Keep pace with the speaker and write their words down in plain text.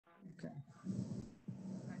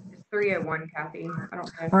301, Kathy. I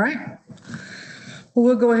don't know. All right. Well,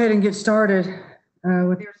 we'll go ahead and get started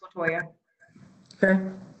with. There's Latoya. Okay.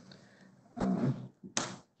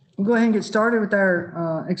 We'll go ahead and get started with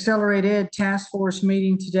our AccelerateED task force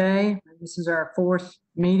meeting today. This is our fourth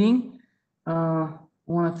meeting. I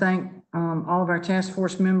want to thank all of our task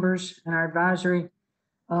force members and our advisory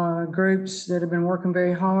groups that have been working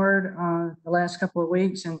very hard the last couple of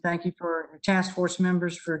weeks, and thank you for our task force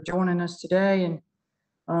members for joining us today. And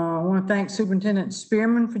I want to thank Superintendent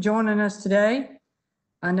Spearman for joining us today.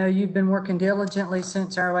 I know you've been working diligently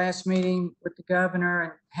since our last meeting with the governor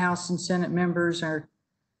and House and Senate members, our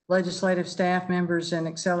legislative staff members, and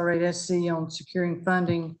Accelerate SC on securing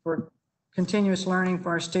funding for continuous learning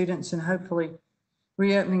for our students and hopefully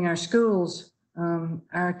reopening our schools.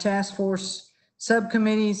 Our task force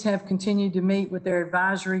subcommittees have continued to meet with their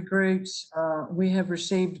advisory groups. We have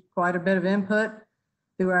received quite a bit of input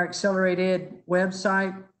through our AccelerateED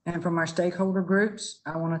website and from our stakeholder groups.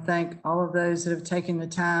 I want to thank all of those that have taken the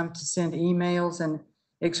time to send emails and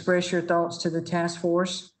express your thoughts to the task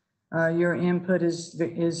force. Your input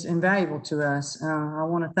is invaluable to us. I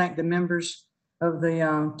want to thank the members of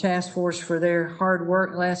the task force for their hard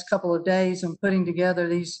work the last couple of days on putting together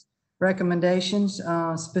these recommendations,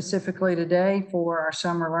 specifically today for our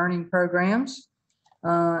summer learning programs.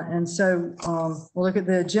 And so we'll look at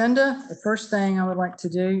the agenda. The first thing I would like to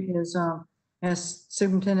do is ask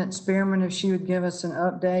Superintendent Spearman if she would give us an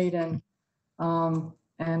update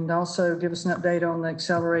and also give us an update on the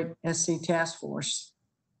Accelerate SC task force.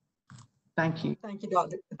 Thank you. Thank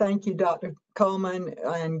you, Dr. Coleman,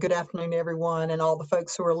 and good afternoon, everyone, and all the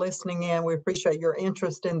folks who are listening in. We appreciate your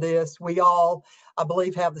interest in this. We all, I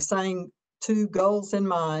believe, have the same two goals in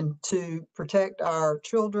mind: to protect our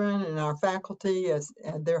children and our faculty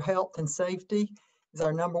and their health and safety is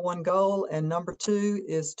our number one goal, and number two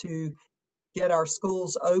is to get our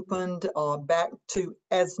schools opened back to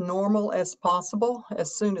as normal as possible,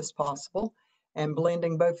 as soon as possible. And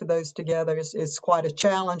blending both of those together is quite a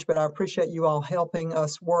challenge, but I appreciate you all helping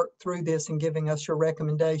us work through this and giving us your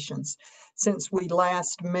recommendations. Since we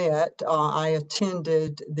last met, I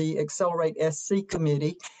attended the Accelerate SC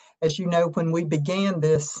committee. As you know, when we began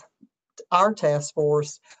our task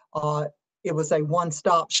force, it was a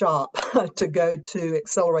one-stop shop to go to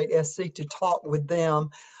Accelerate SC to talk with them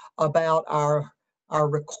about our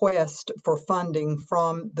request for funding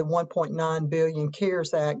from the $1.9 billion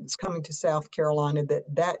CARES Act that's coming to South Carolina.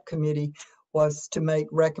 That committee was to make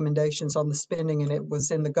recommendations on the spending, and it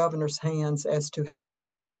was in the governor's hands as to.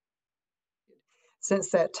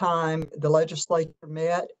 Since that time, the legislature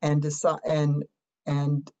met and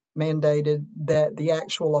mandated that the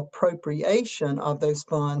actual appropriation of those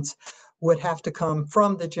funds would have to come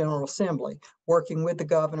from the General Assembly, working with the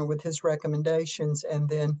governor with his recommendations. And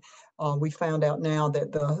then we found out now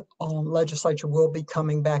that the legislature will be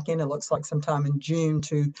coming back in, it looks like sometime in June,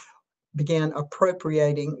 to begin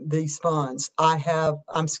appropriating these funds.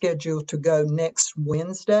 I'm scheduled to go next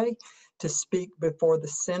Wednesday to speak before the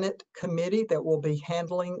Senate committee that will be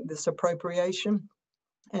handling this appropriation,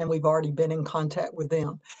 and we've already been in contact with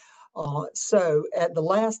them. So at the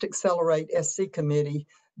last Accelerate SC committee,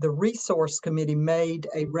 the resource committee made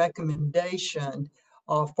a recommendation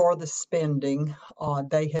for the spending.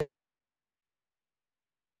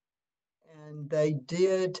 They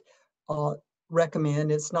did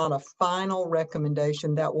recommend, it's not a final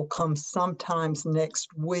recommendation, that will come sometimes next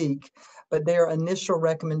week, but their initial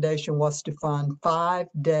recommendation was to fund 5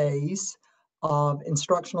 days of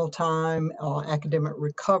instructional time, academic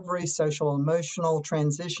recovery, social and emotional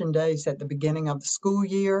transition days at the beginning of the school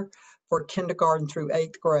year for kindergarten through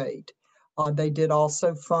 8th grade. They did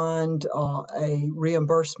also fund a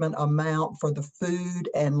reimbursement amount for the food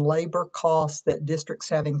and labor costs that districts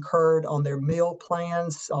have incurred on their meal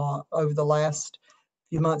plans over the last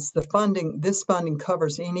few months. This funding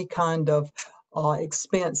covers any kind of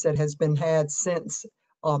expense that has been had since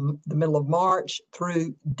the middle of March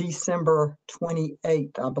through December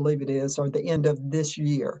 28th, I believe it is, or the end of this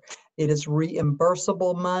year. It is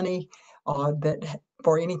reimbursable money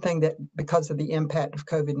for anything that because of the impact of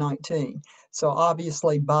COVID-19. So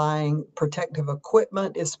obviously buying protective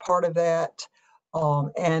equipment is part of that,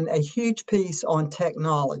 and a huge piece on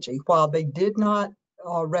technology. While they did not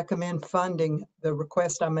recommend funding the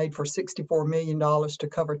request I made for $64 million to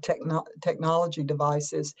cover technology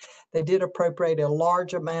devices, they did appropriate a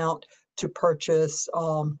large amount to purchase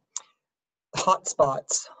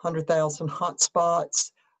hotspots, 100,000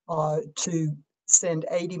 hotspots, to send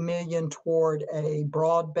 $80 million toward a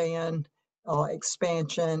broadband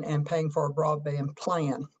expansion and paying for a broadband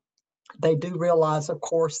plan. They do realize, of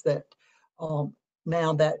course, that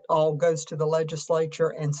now that all goes to the legislature,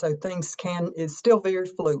 and so things is still very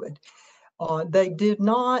fluid. They did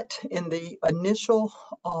not, in the initial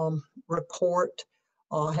report,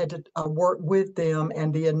 had to work with them,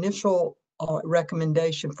 and the initial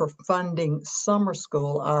recommendation for funding summer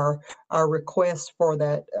school, our request for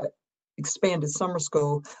that expanded summer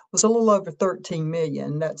school was a little over 13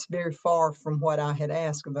 million. That's very far from what I had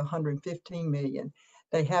asked of 115 million.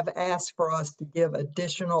 They have asked for us to give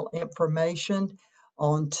additional information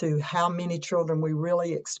on to how many children we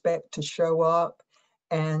really expect to show up.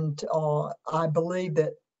 And I believe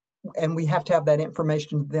that, and we have to have that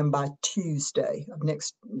information to them by Tuesday of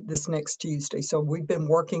this next Tuesday. So we've been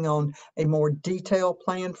working on a more detailed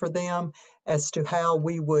plan for them as to how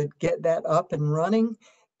we would get that up and running.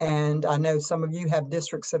 And I know some of you have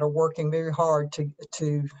districts that are working very hard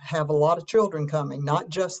to have a lot of children coming, not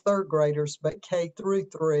just third graders, but K through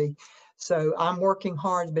 3. So I'm working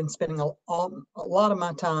hard, been spending a lot of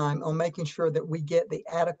my time on making sure that we get the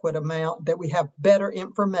adequate amount, that we have better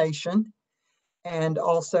information, and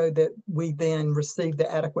also that we then receive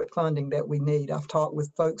the adequate funding that we need. I've talked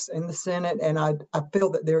with folks in the Senate, and I feel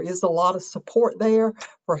that there is a lot of support there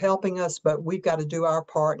for helping us, but we've got to do our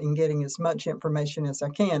part in getting as much information as I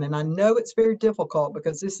can. And I know it's very difficult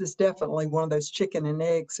because this is definitely one of those chicken and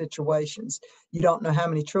egg situations. You don't know how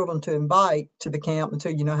many children to invite to the camp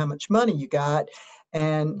until you know how much money you got.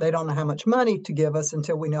 And they don't know how much money to give us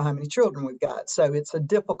until we know how many children we've got. So it's a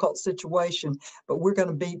difficult situation, but we're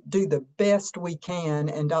going to do the best we can.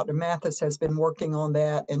 And Dr. Mathis has been working on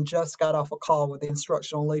that and just got off a call with the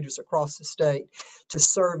instructional leaders across the state to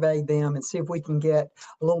survey them and see if we can get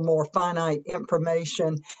a little more finite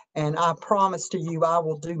information. And I promise to you, I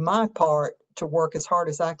will do my part to work as hard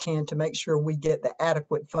as I can to make sure we get the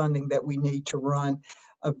adequate funding that we need to run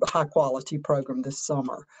a high quality program this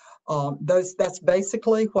summer. That's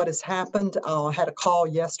basically what has happened. I had a call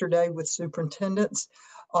yesterday with superintendents.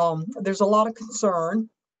 There's a lot of concern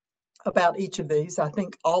about each of these. I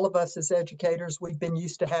think all of us as educators, we've been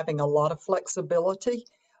used to having a lot of flexibility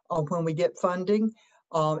when we get funding.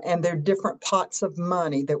 And there are different pots of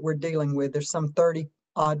money that we're dealing with. There's some 30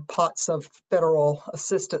 odd pots of federal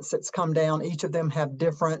assistance that's come down. Each of them have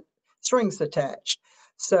different strings attached.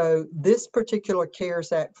 So this particular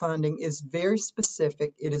CARES Act funding is very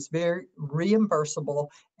specific. It is very reimbursable,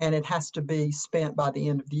 and it has to be spent by the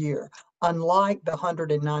end of the year. Unlike the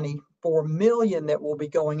 194 million that will be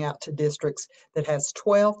going out to districts that has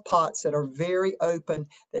 12 pots that are very open,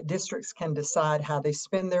 that districts can decide how they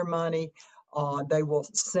spend their money. They will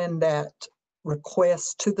send that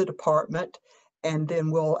request to the department, and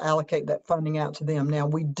then we'll allocate that funding out to them. Now,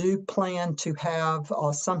 we do plan to have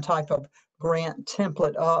some type of grant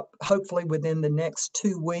template up, hopefully within the next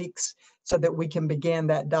 2 weeks, so that we can begin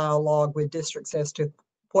that dialogue with districts as to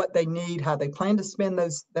what they need, how they plan to spend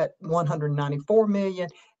that 194 million,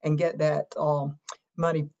 and get that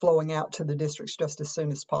money flowing out to the districts just as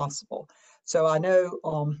soon as possible. So I know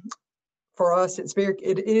for us, it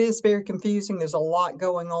is very confusing. There's a lot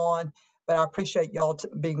going on, but I appreciate y'all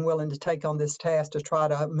being willing to take on this task to try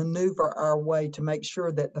to maneuver our way to make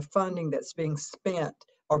sure that the funding that's being spent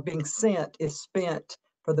or being sent is spent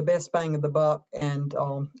for the best bang of the buck and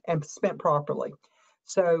spent properly.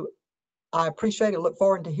 So I appreciate it. Look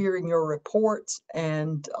forward to hearing your reports,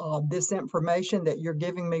 and this information that you're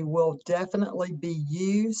giving me will definitely be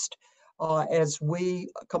used as we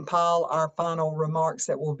compile our final remarks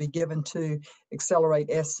that will be given to Accelerate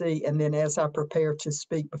SC, and then as I prepare to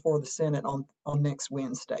speak before the Senate on next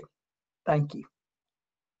Wednesday. Thank you.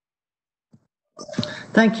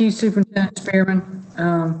 Thank you, Superintendent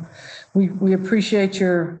Spearman. We appreciate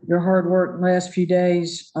your hard work the last few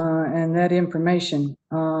days and that information.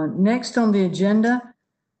 Next on the agenda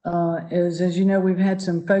is, as you know, we've had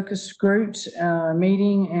some focus groups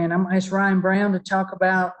meeting, and I'm going to ask Ryan Brown to talk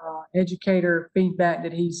about educator feedback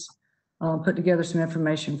that he's put together some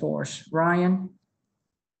information for us. Ryan?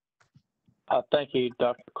 Thank you,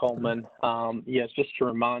 Dr. Coleman. Yes, just to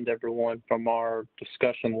remind everyone from our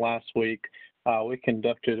discussion last week, we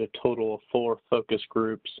conducted a total of 4 focus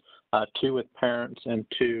groups, 2 with parents and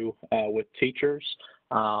 2 with teachers.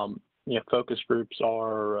 Focus groups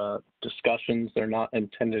are discussions. They're not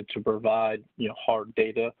intended to provide, hard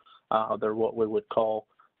data. They're what we would call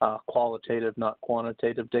qualitative, not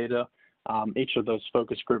quantitative data. Each of those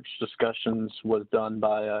focus groups discussions was done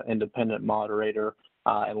by an independent moderator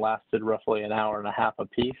and lasted roughly an hour and a half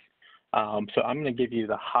apiece. So I'm going to give you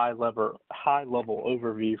the high level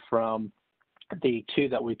overview from the 2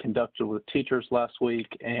 that we conducted with teachers last week,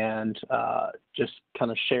 and just kind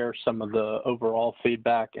of share some of the overall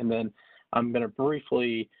feedback. And then I'm going to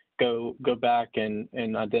briefly go back and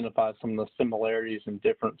identify some of the similarities and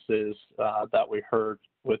differences that we heard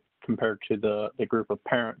compared to the group of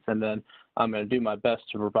parents, and then I'm going to do my best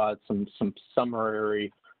to provide some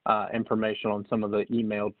summary information on some of the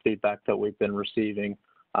emailed feedback that we've been receiving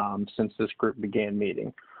since this group began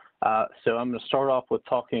meeting. So I'm going to start off with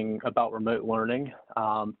talking about remote learning.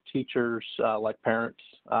 Teachers, like parents,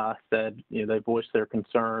 said they voiced their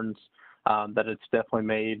concerns that it's definitely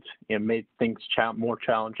made things more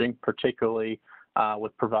challenging, particularly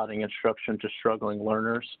with providing instruction to struggling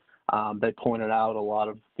learners. They pointed out a lot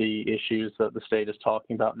of the issues that the state is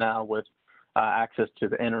talking about now with access to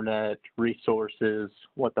the internet, resources,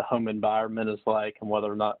 what the home environment is like, and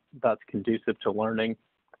whether or not that's conducive to learning.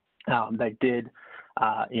 They did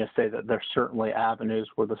say that there's certainly avenues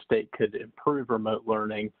where the state could improve remote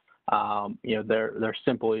learning. There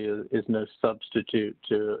simply is no substitute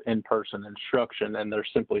to in-person instruction, and there's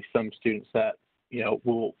simply some students that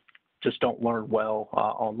just don't learn well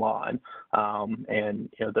online, and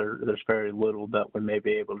there's very little that we may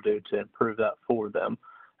be able to do to improve that for them.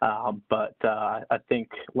 But I think,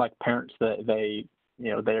 like parents, that they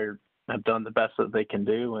have done the best that they can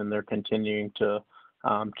do, and they're continuing to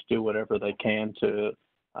do whatever they can to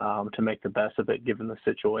make the best of it, given the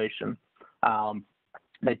situation.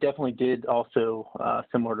 They definitely did also,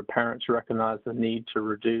 similar to parents, recognize the need to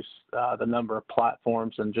reduce the number of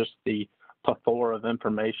platforms and just the plethora of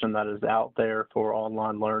information that is out there for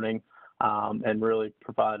online learning, and really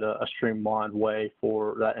provide a streamlined way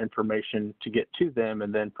for that information to get to them,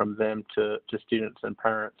 and then from them to students and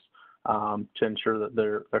parents, to ensure that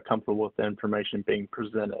they're comfortable with the information being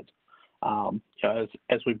presented.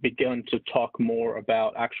 As we begin to talk more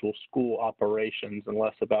about actual school operations and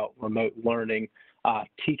less about remote learning,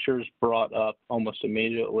 teachers brought up almost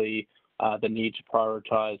immediately the need to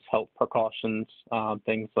prioritize health precautions,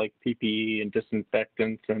 things like PPE and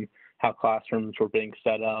disinfectants, and how classrooms were being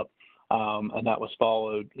set up. And that was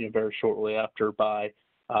followed very shortly after by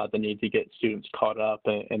the need to get students caught up,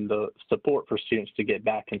 and the support for students to get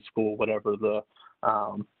back in school, whatever the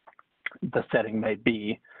setting may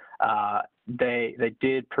be. They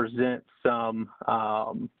did present some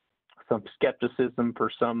skepticism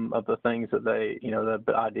for some of the things that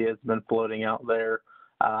the ideas have been floating out there,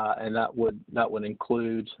 and that would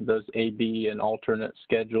include those A/B and alternate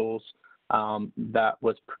schedules. That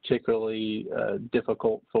was particularly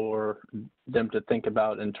difficult for them to think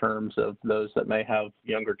about in terms of those that may have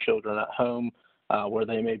younger children at home, where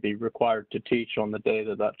they may be required to teach on the day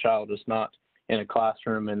that child is not in a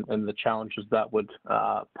classroom, and the challenges that would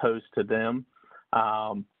pose to them.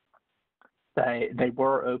 They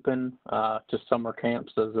were open to summer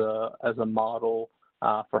camps as a model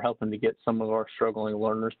for helping to get some of our struggling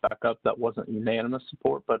learners back up. That wasn't unanimous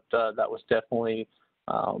support, but that was definitely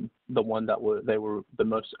the one that they were the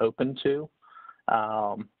most open to.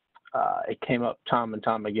 It came up time and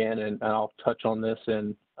time again, and I'll touch on this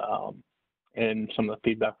in some of the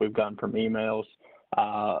feedback we've gotten from emails.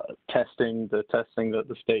 The testing that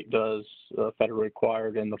the state does, federally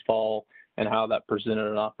required in the fall, and how that presented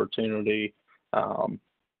an opportunity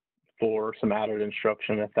for some added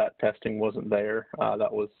instruction if that testing wasn't there.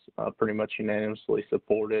 That was pretty much unanimously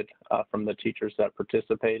supported from the teachers that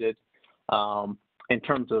participated. In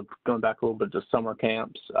terms of going back a little bit to summer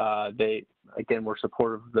camps, they, again, were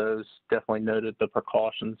supportive of those, definitely noted the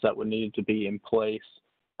precautions that would need to be in place,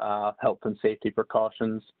 health and safety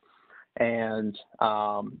precautions. And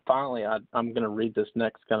finally, I'm going to read this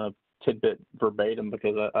next kind of tidbit verbatim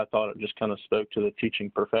because I thought it just kind of spoke to the teaching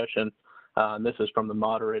profession. And this is from the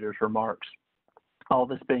moderator's remarks. All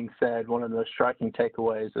this being said, one of the striking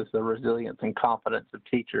takeaways is the resilience and confidence of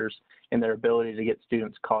teachers in their ability to get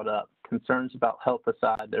students caught up. Concerns about health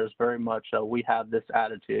aside, there's very much a we have this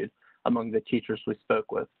attitude among the teachers we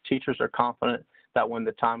spoke with. Teachers are confident that when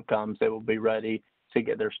the time comes, they will be ready to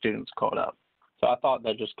get their students caught up. So I thought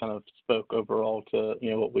that just kind of spoke overall to,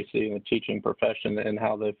 what we see in the teaching profession and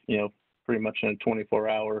how they've, pretty much in a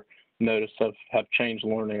 24-hour notice have changed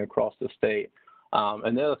learning across the state.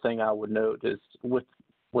 And the other thing I would note is with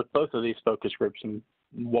both of these focus groups and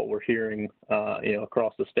what we're hearing,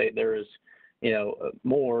 across the state, there is,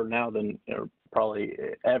 more now than probably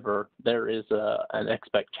ever, there is an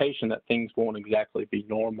expectation that things won't exactly be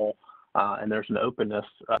normal, and there's an openness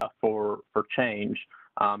for change.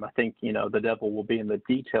 I think, the devil will be in the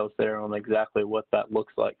details there on exactly what that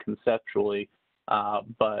looks like conceptually,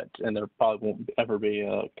 and there probably won't ever be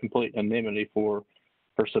a complete anonymity for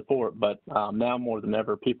support, but now more than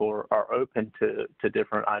ever, people are open to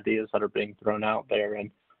different ideas that are being thrown out there,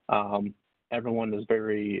 and everyone is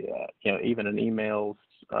very, even in emails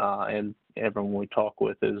and everyone we talk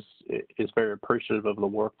with is very appreciative of the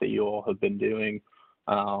work that you all have been doing,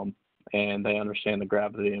 and they understand the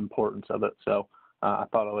gravity and importance of it. So I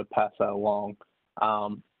thought I would pass that along.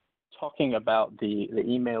 Talking about the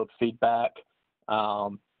emailed feedback,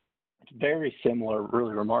 it's very similar,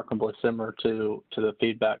 really remarkably similar to the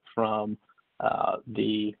feedback from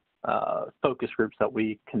the focus groups that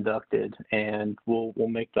we conducted, and we'll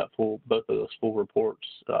make both of those full reports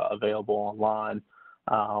available online.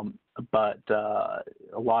 But a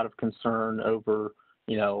lot of concern over,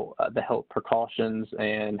 the health precautions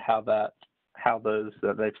and how those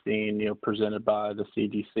that they've seen, presented by the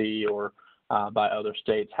CDC or by other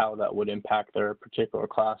states, how that would impact their particular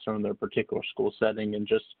classroom, their particular school setting, and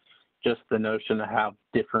just the notion of how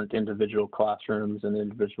different individual classrooms and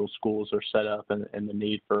individual schools are set up, and the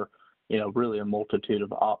need for, really a multitude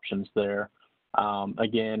of options there.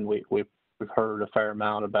 Again, we've heard a fair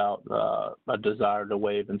amount about a desire to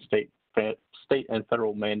waive in state and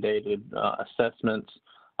federal mandated assessments,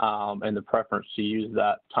 and the preference to use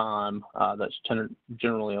that time that's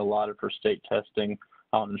generally allotted for state testing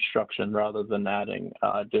on instruction rather than adding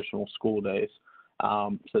additional school days.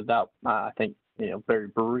 So that, I think, very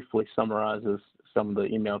briefly summarizes some of the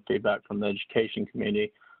email feedback from the education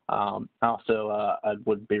community. Also, I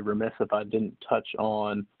would be remiss if I didn't touch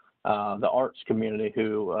on the arts community,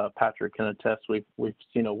 who Patrick can attest. We've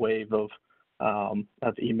seen a wave of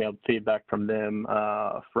emailed feedback from them,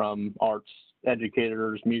 from arts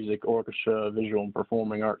educators, music, orchestra, visual and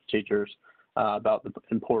performing arts teachers, about the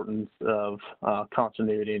importance of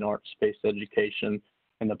continuity in arts-based education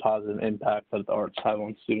and the positive impact that the arts have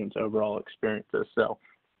on students' overall experiences. So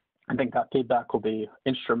I think that feedback will be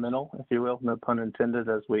instrumental, if you will, no pun intended,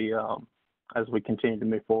 as we continue to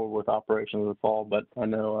move forward with operations of the fall. But I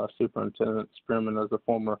know Superintendent Spearman, as a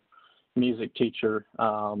former music teacher,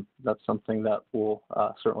 that's something that will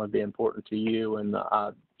certainly be important to you. And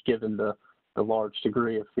given the large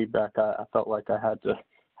degree of feedback, I felt like I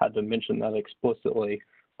had to mention that explicitly.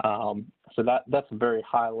 So that's a very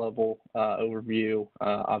high level overview.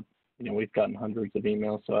 We've gotten hundreds of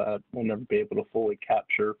emails, so I will never be able to fully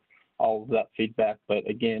capture all of that feedback. But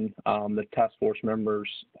again, the task force members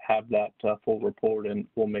have that full report, and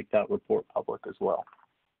we'll make that report public as well.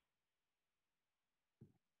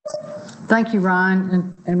 Thank you,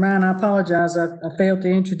 Ryan. And Ryan, I apologize. I failed to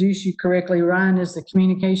introduce you correctly. Ryan is the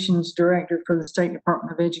Communications Director for the State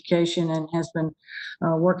Department of Education and has been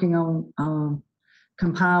working on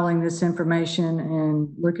compiling this information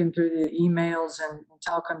and looking through the emails and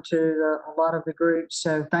talking to a lot of the groups.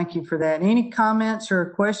 So thank you for that. Any comments or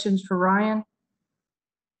questions for Ryan?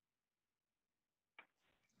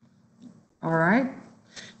 All right.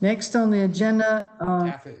 Next on the agenda.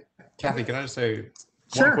 Kathy, can I just say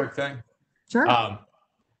Sure. one quick thing? Sure.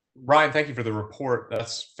 Ryan, thank you for the report.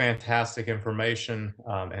 That's fantastic information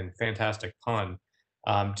and fantastic pun.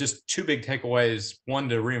 Just two big takeaways. One,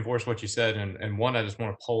 to reinforce what you said, and one I just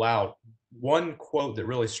want to pull out. One quote that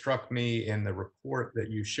really struck me in the report that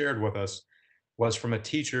you shared with us was from a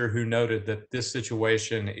teacher who noted that this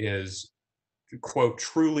situation is, quote,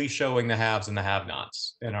 truly showing the haves and the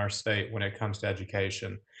have-nots in our state when it comes to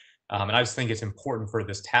education. And I just think it's important for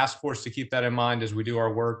this task force to keep that in mind as we do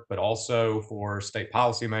our work, but also for state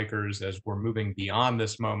policymakers as we're moving beyond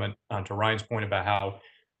this moment. To Ryan's point about how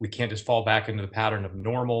we can't just fall back into the pattern of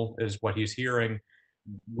normal is what he's hearing.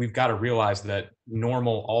 We've got to realize that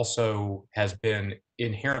normal also has been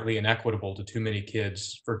inherently inequitable to too many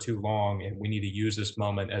kids for too long, and we need to use this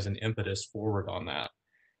moment as an impetus forward on that.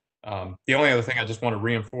 The only other thing I just want to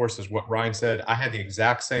reinforce is what Ryan said. I had the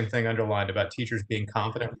exact same thing underlined about teachers being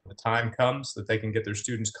confident when the time comes that they can get their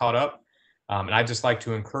students caught up. And I'd just like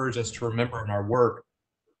to encourage us to remember in our work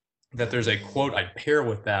that there's a quote I'd pair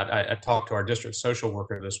with that. I talked to our district social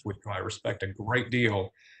worker this week, who I respect a great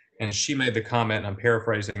deal. And she made the comment, and I'm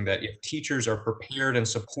paraphrasing, that if teachers are prepared and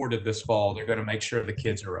supported this fall, they're going to make sure the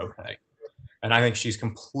kids are okay. And I think she's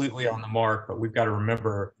completely on the mark, but we've got to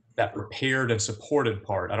remember that prepared and supported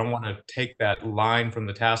part. I don't want to take that line from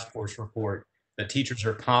the task force report that teachers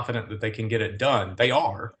are confident that they can get it done. They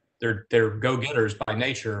are. They're go-getters by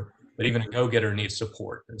nature, but even a go-getter needs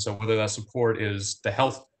support. And so whether that support is the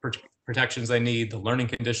health protections they need, the learning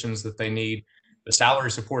conditions that they need, the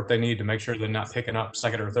salary support they need to make sure they're not picking up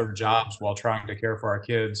second or third jobs while trying to care for our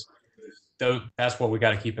kids, that's what we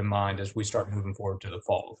got to keep in mind as we start moving forward to the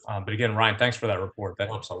fall. But again, Ryan, thanks for that report. That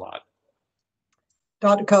helps a lot.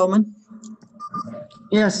 Dr. Coleman?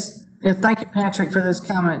 Yes. Yeah, thank you, Patrick, for those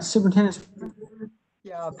comments. Superintendent.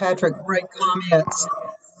 Yeah, Patrick, great comments.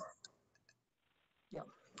 Yeah.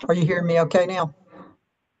 Are you hearing me okay now?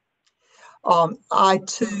 I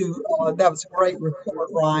too, that was a great report,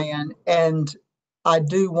 Ryan. And I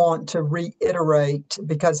do want to reiterate,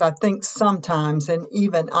 because I think sometimes, and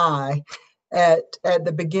even I, at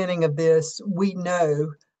the beginning of this, we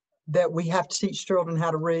know that we have to teach children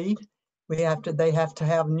how to read. They have to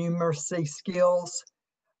have numeracy skills.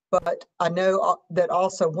 But I know that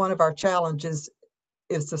also one of our challenges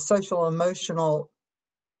is the social emotional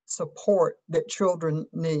support that children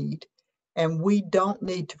need. And we don't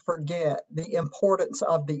need to forget the importance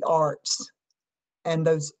of the arts and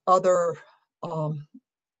those other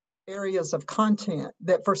areas of content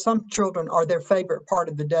that for some children are their favorite part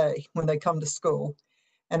of the day when they come to school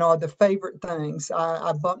and are the favorite things.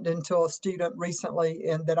 I bumped into a student recently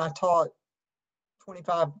that I taught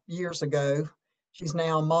 25 years ago. She's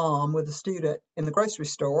now a mom with a student in the grocery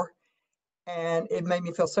store. And it made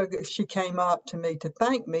me feel so good. She came up to me to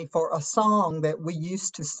thank me for a song that we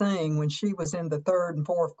used to sing when she was in the 3rd and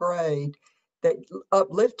 4th grade that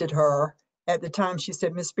uplifted her. At the time, she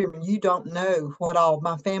said, "Miss Spearman, you don't know what all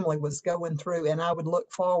my family was going through." And I would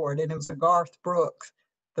look forward, and it was a Garth Brooks,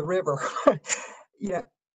 The River. Yeah.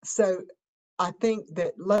 So I think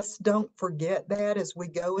that don't forget that as we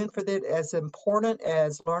go in for that, as important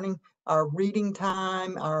as learning our reading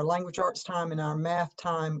time, our language arts time, and our math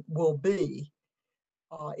time will be.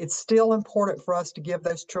 It's still important for us to give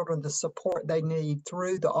those children the support they need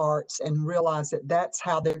through the arts and realize that that's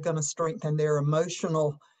how they're going to strengthen their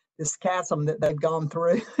emotional, this chasm that they've gone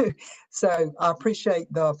through. So I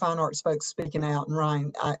appreciate the fine arts folks speaking out. And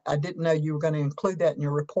Ryan, I didn't know you were going to include that in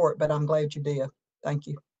your report, but I'm glad you did. Thank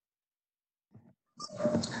you.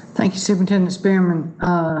 Thank you, Superintendent Spearman.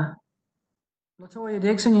 Latoya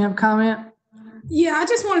Dixon, you have a comment? Yeah, I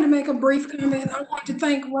just wanted to make a brief comment. I want to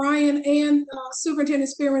thank Ryan and Superintendent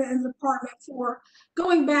Spearman and the department for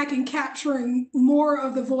going back and capturing more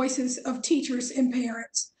of the voices of teachers and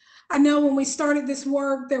parents. I know when we started this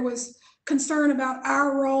work, there was concern about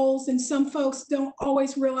our roles, and some folks don't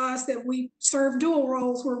always realize that we serve dual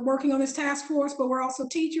roles. We're working on this task force, but we're also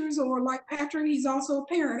teachers, or like Patrick, he's also a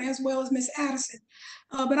parent, as well as Miss Addison.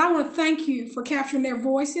 But I want to thank you for capturing their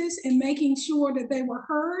voices and making sure that they were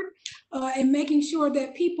heard, and making sure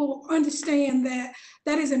that people understand that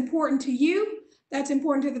that is important to you, that's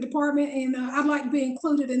important to the department, and I'd like to be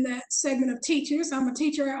included in that segment of teachers. I'm a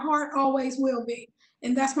teacher at heart, always will be,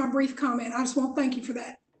 and that's my brief comment. I just want to thank you for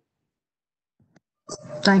that.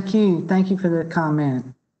 Thank you. Thank you for the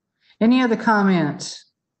comment. Any other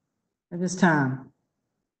comments at this time?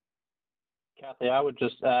 Kathy, I would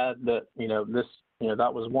just add that,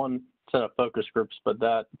 that was one set of focus groups, but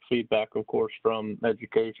that feedback, of course, from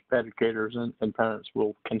educators and parents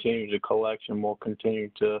will continue to collect, and we'll continue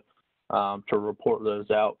to report those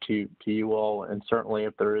out to you all. And certainly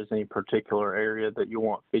if there is any particular area that you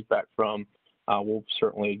want feedback from, we'll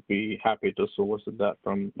certainly be happy to solicit that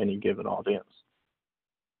from any given audience.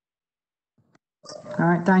 All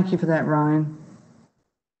right, thank you for that, Ryan.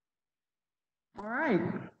 All right,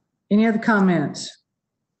 any other comments?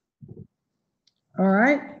 All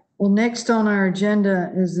right, well, next on our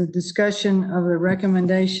agenda is the discussion of the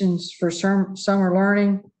recommendations for summer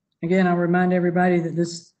learning. Again, I'll remind everybody that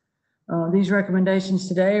these recommendations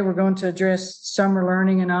today, we're going to address summer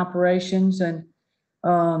learning and operations. And,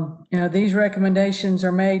 these recommendations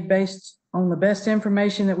are made based on the best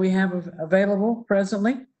information that we have available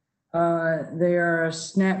presently. They are a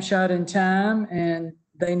snapshot in time, and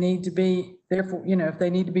they need to be, therefore, if they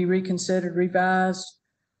need to be reconsidered, revised,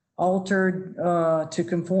 altered to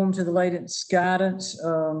conform to the latest guidance.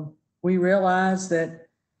 We realize that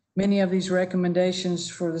many of these recommendations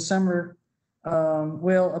for the summer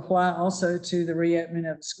will apply also to the reopening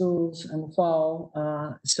of schools in the fall.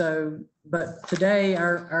 But today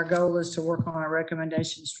our goal is to work on our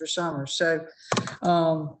recommendations for summer. So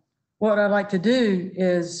what I'd like to do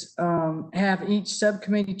is have each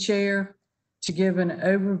subcommittee chair to give an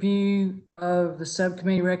overview of the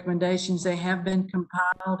subcommittee recommendations. They have been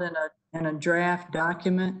compiled in a draft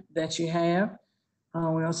document that you have.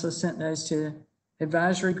 We also sent those to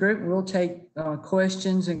advisory group. We'll take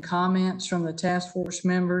questions and comments from the task force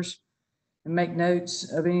members and make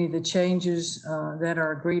notes of any of the changes that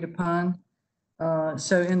are agreed upon.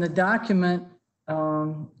 So in the document,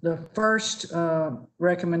 the first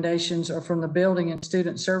recommendations are from the Building and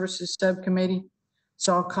Student Services Subcommittee.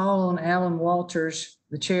 So I'll call on Alan Walters,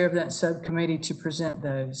 the chair of that subcommittee, to present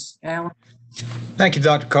those. Alan. Thank you,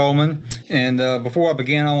 Dr. Coleman. And before I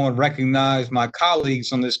begin, I want to recognize my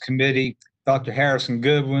colleagues on this committee, Dr. Harrison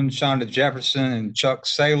Goodwin, Shonda Jefferson, and Chuck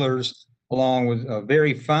Sailors, along with a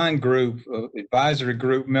very fine group of advisory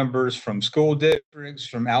group members from school districts,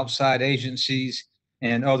 from outside agencies,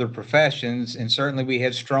 and other professions. And certainly we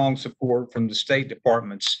had strong support from the State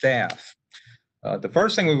Department staff. The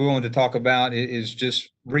first thing we wanted to talk about is just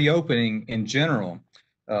reopening in general.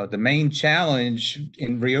 The main challenge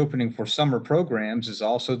in reopening for summer programs is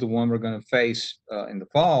also the one we're going to face in the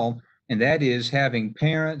fall, and that is having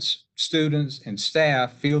parents, students, and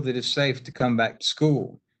staff feel that it's safe to come back to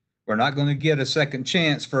school. We're not going to get a second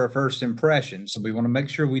chance for a first impression, so we want to make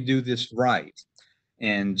sure we do this right.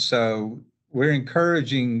 And so we're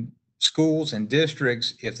encouraging schools and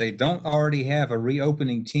districts, if they don't already have a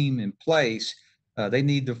reopening team in place, they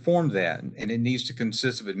need to form that. And it needs to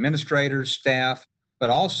consist of administrators, staff,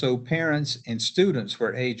 but also parents and students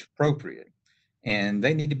where age appropriate. And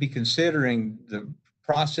they need to be considering the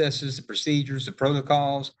processes, the procedures, the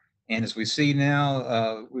protocols. And as we see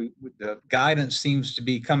now, the guidance seems to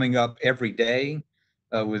be coming up every day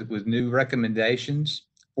with new recommendations,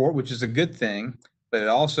 which is a good thing, but it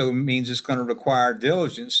also means it's going to require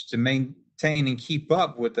diligence to maintain and keep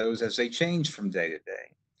up with those as they change from day to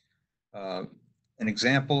day. An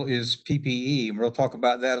example is PPE, and we'll talk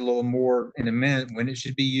about that a little more in a minute, when it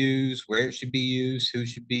should be used, where it should be used, who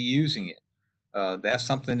should be using it. That's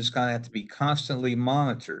something that's going to have to be constantly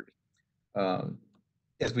monitored.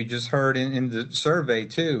 As we just heard in the survey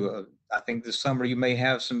too, I think this summer you may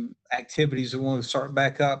have some activities that want to start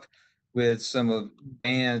back up with some of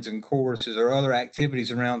bands and choruses or other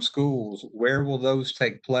activities around schools. Where will those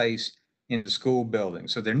take place in the school building?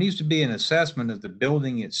 So there needs to be an assessment of the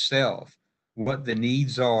building itself, what the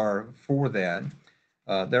needs are for that.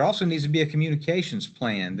 There also needs to be a communications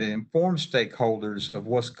plan that informs stakeholders of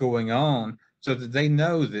what's going on so that they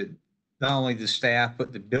know that not only the staff,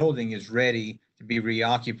 but the building is ready to be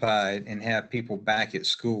reoccupied and have people back at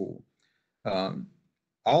school.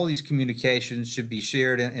 All these communications should be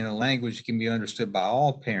shared in a language that can be understood by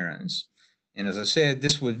all parents. And as I said,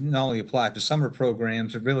 this would not only apply to summer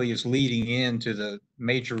programs, it really is leading into the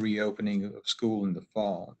major reopening of school in the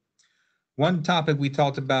fall. One topic we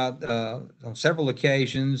talked about on several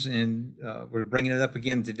occasions, and we're bringing it up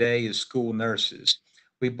again today, is school nurses.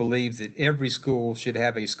 We believe that every school should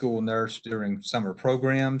have a school nurse during summer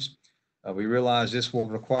programs. We realize this will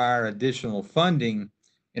require additional funding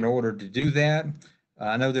in order to do that.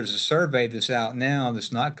 I know there's a survey that's out now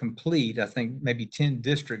that's not complete. I think maybe 10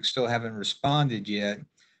 districts still haven't responded yet,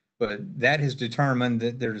 but that has determined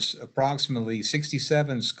that there's approximately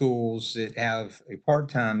 67 schools that have a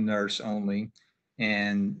part-time nurse only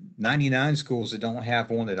and 99 schools that don't have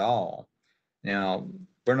one at all. Now,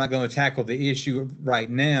 we're not going to tackle the issue right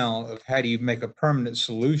now of how do you make a permanent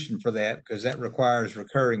solution for that, because that requires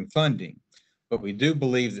recurring funding. But we do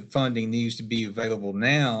believe that funding needs to be available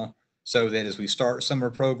now so that as we start summer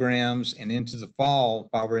programs and into the fall,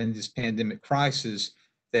 while we're in this pandemic crisis,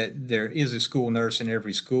 that there is a school nurse in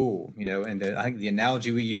every school, and I think the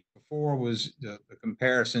analogy we used before was the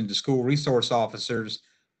comparison to school resource officers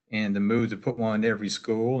and the move to put one in every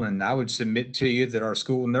school. And I would submit to you that our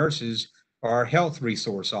school nurses are health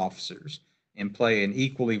resource officers and play an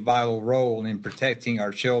equally vital role in protecting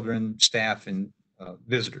our children, staff, and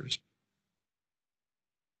visitors.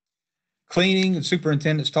 Cleaning, the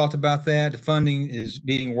superintendent's talked about that. The funding is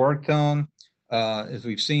being worked on. As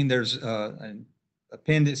we've seen, there's an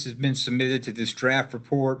appendix has been submitted to this draft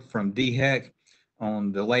report from DHEC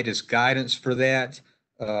on the latest guidance for that.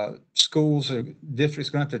 Schools or districts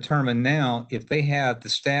are going to have to determine now if they have the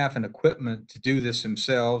staff and equipment to do this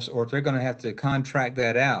themselves, or if they're going to have to contract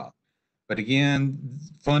that out. But again,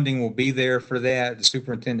 funding will be there for that. The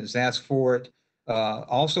superintendent's asked for it.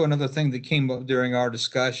 Also, another thing that came up during our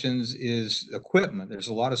discussions is equipment. There's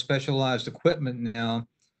a lot of specialized equipment now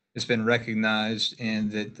that's been recognized,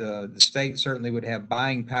 and that the state certainly would have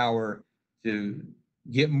buying power to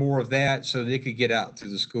get more of that so they could get out to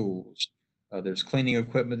the schools. There's cleaning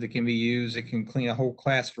equipment that can be used. It can clean a whole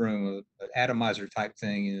classroom, an atomizer type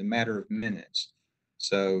thing, in a matter of minutes.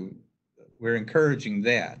 So we're encouraging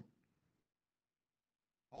that.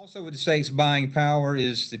 Also with the state's buying power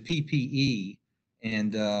is the PPE,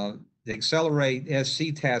 and the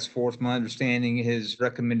AccelerateED task force, my understanding, has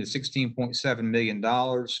recommended $16.7 million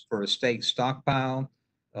for a state stockpile.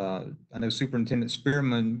 I know Superintendent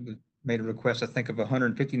Spearman made a request, I think, of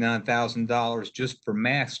 $159,000 just for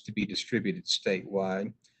masks to be distributed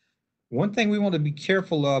statewide. One thing we want to be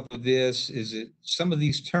careful of with this is that some of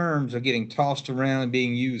these terms are getting tossed around and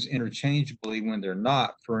being used interchangeably when they're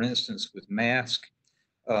not. For instance, with mask,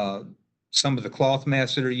 some of the cloth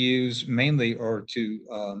masks that are used mainly are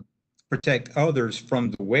to protect others from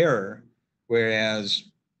the wearer, whereas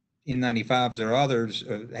N95s or others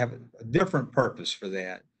have a different purpose for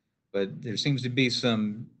that. But there seems to be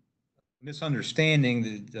some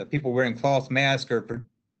misunderstanding that people wearing cloth masks are,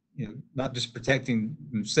 not just protecting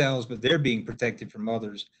themselves, but they're being protected from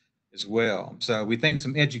others as well. So we think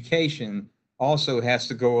some education also has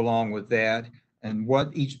to go along with that, and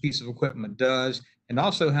what each piece of equipment does, and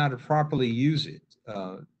also how to properly use it.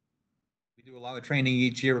 We do a lot of training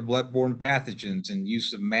each year of bloodborne pathogens and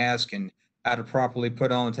use of masks and how to properly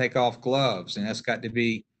put on and take off gloves, and that's got to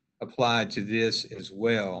be applied to this as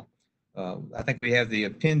well. I think we have the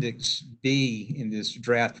Appendix B in this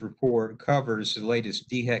draft report covers the latest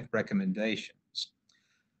DHEC recommendations.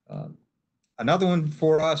 Another one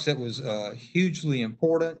for us that was hugely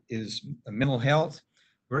important is mental health.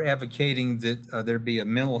 We're advocating that there be a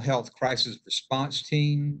mental health crisis response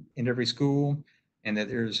team in every school, and that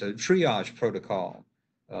there's a triage protocol.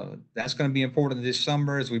 That's going to be important this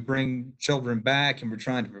summer as we bring children back and we're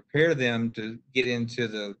trying to prepare them to get into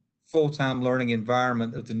the full-time learning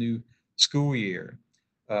environment of the new school year.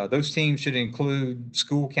 Those teams should include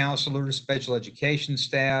school counselors, special education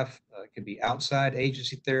staff, it could be outside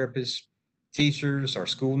agency therapists, teachers, our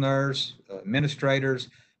school nurse, administrators,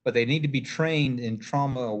 but they need to be trained in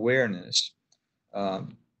trauma awareness. There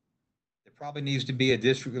probably needs to be a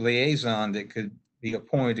district liaison that could be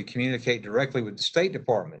appointed to communicate directly with the State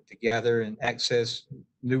Department to gather and access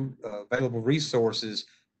new available resources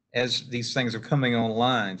as these things are coming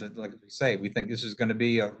online. Like we say, we think this is going to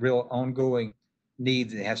be a real ongoing need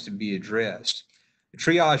that has to be addressed. The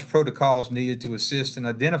triage protocols needed to assist in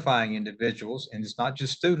identifying individuals, and it's not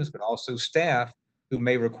just students, but also staff who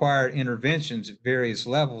may require interventions at various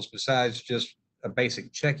levels besides just a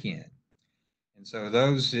basic check-in. And so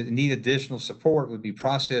those that need additional support would be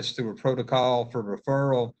processed through a protocol for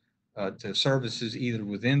referral to services either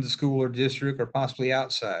within the school or district or possibly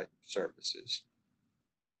outside services.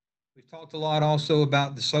 We've talked a lot also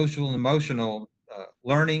about the social and emotional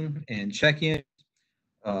learning and check-in.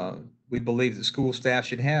 We believe that school staff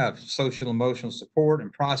should have social emotional support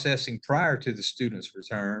and processing prior to the students'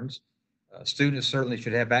 returns. Students certainly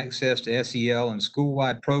should have access to SEL and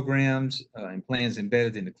school-wide programs and plans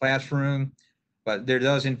embedded in the classroom, but there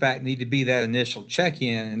does in fact need to be that initial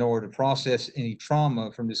check-in in order to process any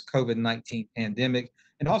trauma from this COVID-19 pandemic,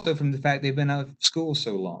 and also from the fact they've been out of school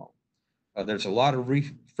so long. There's a lot of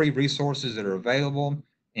free resources that are available,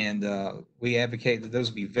 and we advocate that those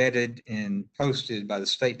be vetted and posted by the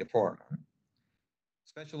State Department.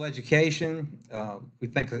 Special education, we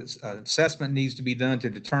think an assessment needs to be done to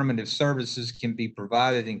determine if services can be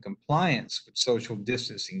provided in compliance with social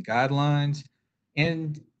distancing guidelines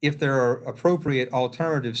and if there are appropriate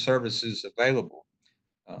alternative services available.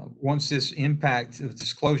 Once this impact of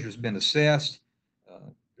disclosure has been assessed,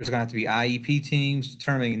 there's going to have to be IEP teams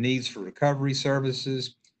determining needs for recovery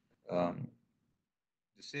services,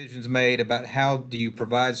 decisions made about how do you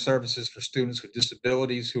provide services for students with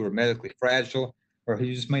disabilities who are medically fragile or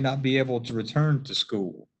who just may not be able to return to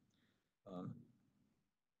school.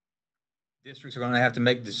 Districts are going to have to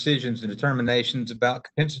make decisions and determinations about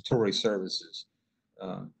compensatory services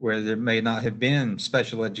where there may not have been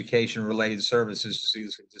special education related services to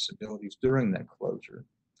students with disabilities during that closure.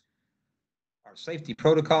 Our safety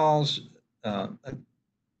protocols,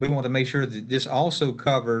 we want to make sure that this also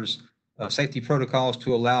covers safety protocols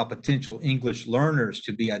to allow potential English learners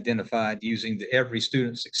to be identified using the Every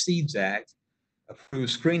Student Succeeds Act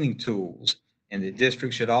approved screening tools. And the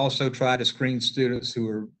district should also try to screen students who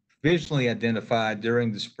are provisionally identified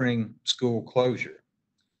during the spring school closure.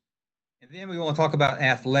 And then we want to talk about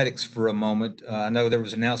athletics for a moment. I know there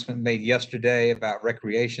was an announcement made yesterday about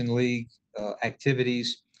recreation league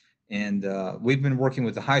activities. And we've been working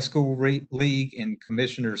with the high school league and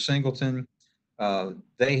Commissioner Singleton.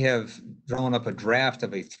 They have drawn up a draft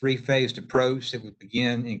of a three-phased approach that would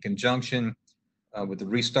begin in conjunction with the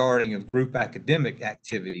restarting of group academic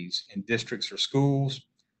activities in districts or schools.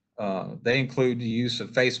 They include the use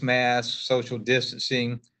of face masks, social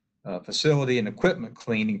distancing, facility and equipment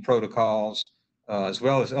cleaning protocols, as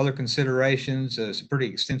well as other considerations. It's a pretty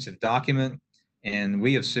extensive document, and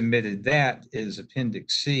we have submitted that as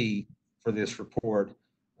Appendix C for this report.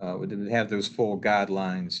 Would have those full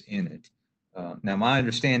guidelines in it. Now, my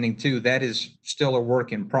understanding too, that is still a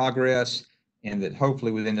work in progress, and that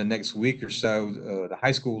hopefully within the next week or so, the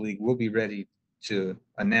high school league will be ready to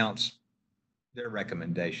announce their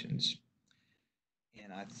recommendations.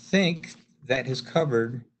 And I think that has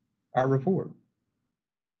covered our report.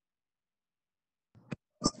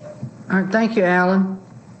 All right, thank you, Alan.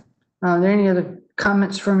 Are there any other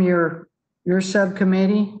comments from your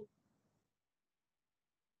subcommittee?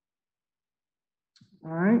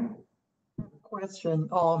 All right. Question,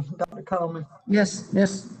 Dr. Coleman. Yes.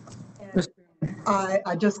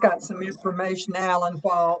 I just got some information, Alan,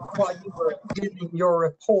 while you were giving your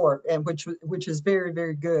report, and which is very,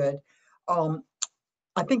 very good.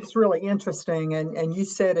 I think it's really interesting, and you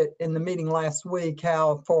said it in the meeting last week,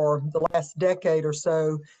 how for the last decade or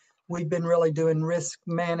so, we've been really doing risk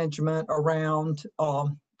management around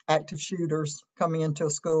active shooters coming into a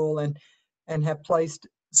school, and have placed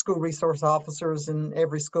school resource officers in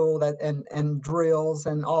every school, that and drills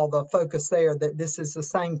and all the focus there, that this is the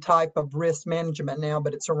same type of risk management now,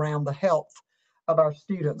 but it's around the health of our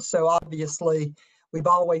students. So obviously we've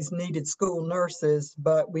always needed school nurses,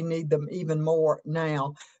 but we need them even more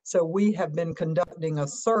now. So we have been conducting a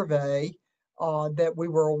survey that we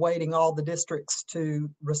were awaiting all the districts to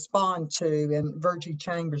respond to. And Virgie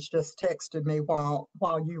Chambers just texted me while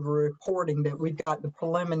you were reporting that we've got the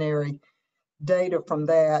preliminary data from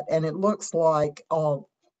that. And it looks like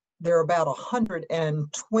there are about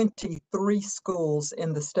 123 schools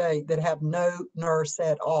in the state that have no nurse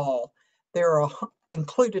at all. There are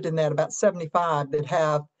included in that about 75 that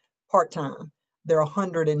have part-time. There are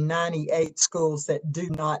 198 schools that do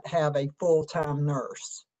not have a full-time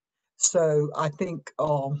nurse. So I think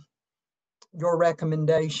your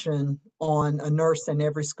recommendation on a nurse in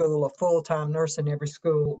every school, a full-time nurse in every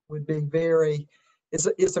school, would be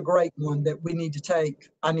is a great one that we need to take.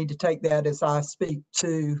 I need to take that as I speak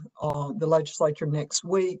to the legislature next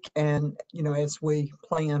week, and as we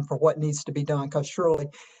plan for what needs to be done, because surely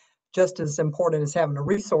just as important as having a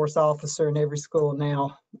resource officer in every school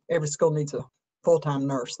now, every school needs a full-time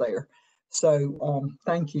nurse there. So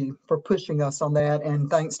thank you for pushing us on that, and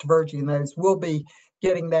thanks to Virgie and those. We'll be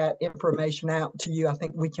getting that information out to you. I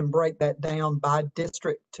think we can break that down by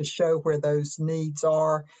district to show where those needs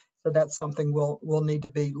are. So that's something we'll need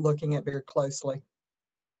to be looking at very closely.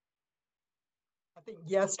 I think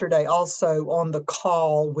yesterday also on the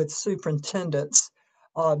call with superintendents,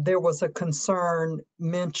 there was a concern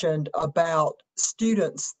mentioned about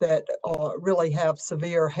students that really have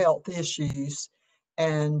severe health issues,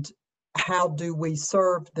 and how do we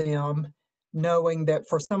serve them, knowing that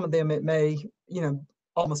for some of them it may,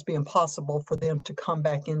 almost be impossible for them to come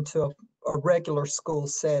back into a regular school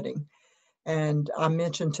setting. And I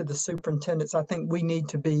mentioned to the superintendents, I think we need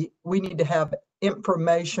to have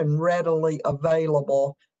information readily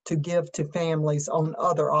available to give to families on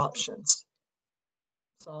other options.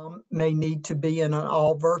 Some may need to be in an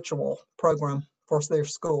all virtual program for their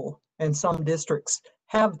school, and some districts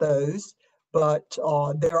have those, but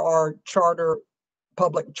there are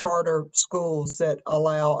public charter schools that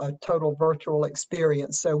allow a total virtual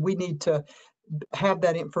experience. So we need to have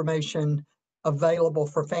that information available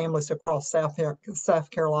for families across South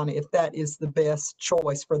Carolina if that is the best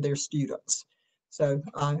choice for their students. So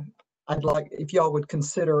I'd like if y'all would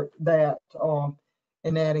consider that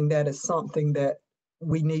and adding that as something that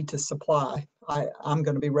we need to supply. I'm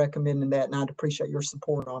going to be recommending that, and I'd appreciate your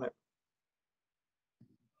support on it.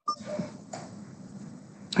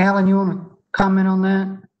 Alan, you want to comment on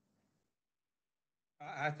that?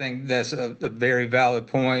 I think that's a very valid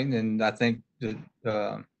point, and I think that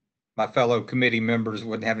my fellow committee members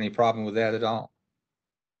wouldn't have any problem with that at all.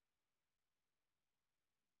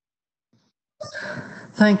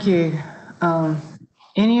 Thank you.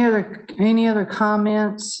 Any other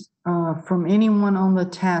comments from anyone on the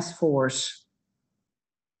task force?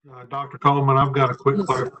 Dr. Coleman, I've got a quick Yes.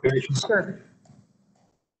 clarification. Sure.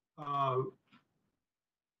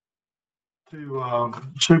 To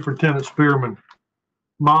Superintendent Spearman,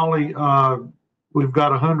 Molly, we've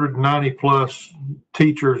got 190 plus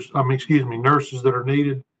nurses that are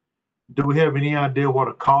needed. Do we have any idea what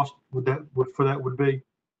a cost for that would be?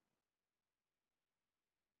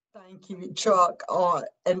 Thank you, Chuck.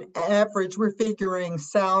 An average, we're figuring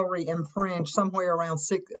salary and fringe somewhere around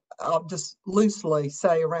I'll just loosely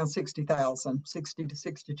say around 60,000, 60 to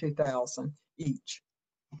 62,000 each.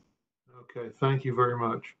 Okay, thank you very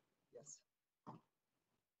much. Yes.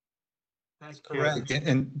 That's correct.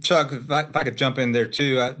 And Chuck, if I could jump in there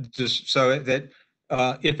too, just so that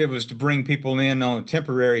if it was to bring people in on a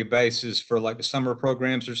temporary basis for like the summer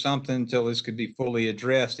programs or something until this could be fully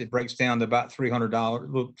addressed, it breaks down to about $300,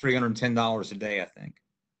 $310 a day, I think.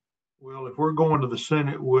 Well, if we're going to the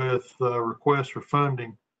Senate with requests for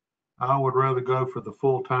funding, I would rather go for the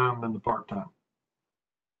full-time than the part-time.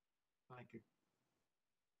 Thank you.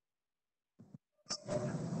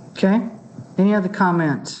 Okay. Any other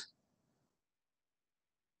comments?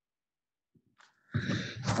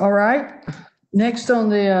 All right. Next on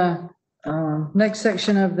the next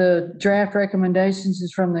section of the draft recommendations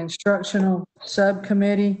is from the instructional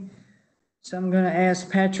subcommittee. So I'm going to ask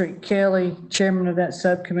Patrick Kelly, chairman of that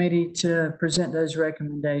subcommittee, to present those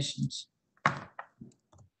recommendations.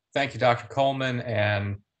 Thank you, Dr. Coleman.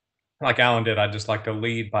 And like Alan did, I'd just like to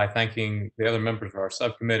lead by thanking the other members of our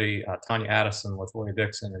subcommittee, Tanya Addison, LaToya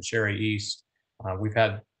Dixon, and Sherry East. We've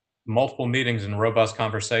had multiple meetings and robust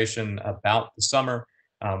conversation about the summer.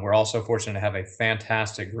 We're also fortunate to have a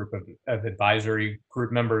fantastic group of advisory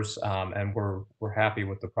group members, and we're happy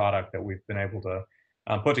with the product that we've been able to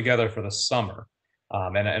put together for the summer.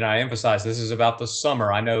 And I emphasize this is about the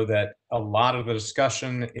summer. I know that a lot of the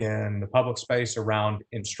discussion in the public space around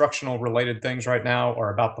instructional related things right now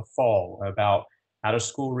are about the fall, about how does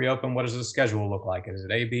school reopen? What does the schedule look like? Is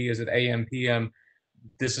it AB? Is it AM, PM?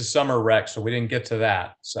 This is summer rec, so we didn't get to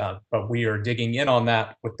that. But we are digging in on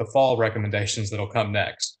that with the fall recommendations that'll come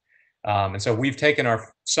next. And so we've taken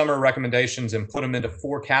our summer recommendations and put them into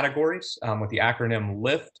 4 categories with the acronym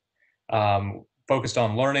LIFT. Focused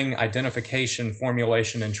on learning, identification,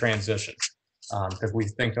 formulation, and transition, because we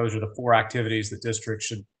think those are the 4 activities that districts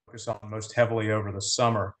should focus on most heavily over the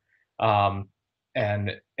summer. And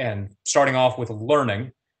starting off with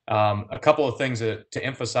learning, a couple of things to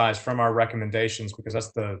emphasize from our recommendations, because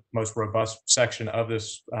that's the most robust section of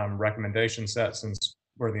this recommendation set since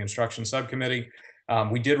we're the instruction subcommittee.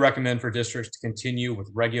 We did recommend for districts to continue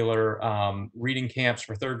with regular reading camps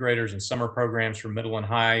for 3rd graders and summer programs for middle and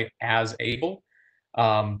high as able.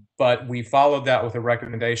 But we followed that with a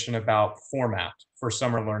recommendation about format for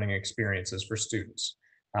summer learning experiences for students.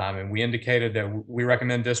 And we indicated that we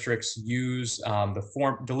recommend districts use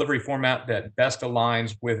the delivery format that best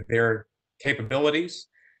aligns with their capabilities,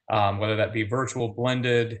 whether that be virtual,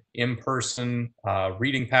 blended, in-person,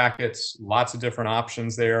 reading packets, lots of different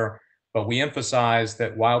options there. But we emphasize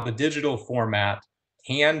that while the digital format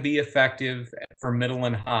can be effective for middle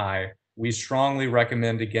and high, we strongly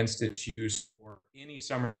recommend against its use for any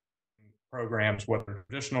summer programs, whether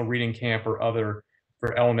traditional reading camp or other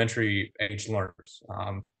for elementary age learners.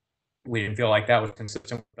 We didn't feel like that was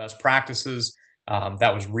consistent with best practices.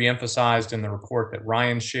 That was reemphasized in the report that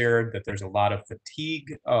Ryan shared, that there's a lot of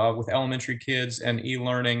fatigue with elementary kids and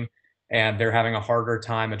e-learning, and they're having a harder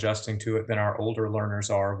time adjusting to it than our older learners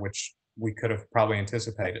are, which we could have probably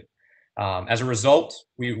anticipated. As a result,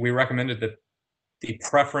 we recommended that the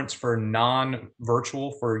preference for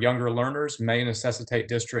non-virtual for younger learners may necessitate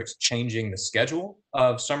districts changing the schedule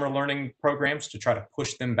of summer learning programs to try to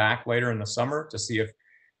push them back later in the summer to see if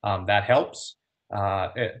that helps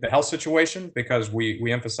the health situation, because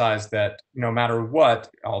we emphasize that no matter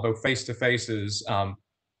what, although face-to-face is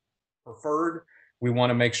preferred, we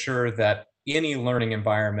want to make sure that any learning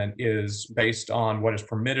environment is based on what is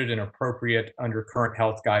permitted and appropriate under current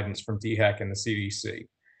health guidance from DHEC and the CDC.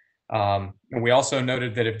 And we also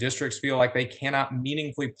noted that if districts feel like they cannot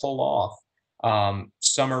meaningfully pull off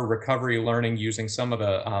summer recovery learning using some of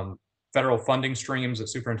the federal funding streams that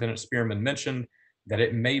Superintendent Spearman mentioned, that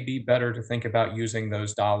it may be better to think about using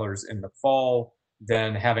those dollars in the fall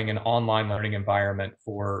than having an online learning environment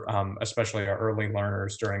for especially our early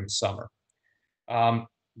learners during the summer.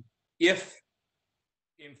 If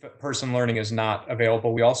in-person learning is not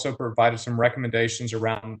available, we also provided some recommendations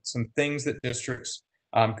around some things that districts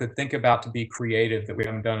could think about to be creative that we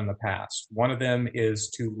haven't done in the past. One of them is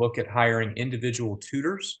to look at hiring individual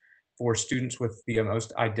tutors for students with the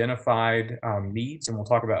most identified needs, and we'll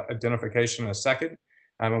talk about identification in a second.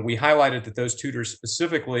 And we highlighted that those tutors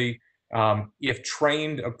specifically, if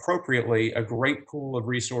trained appropriately, a great pool of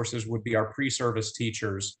resources would be our pre-service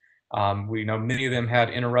teachers. We know many of them had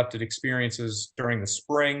interrupted experiences during the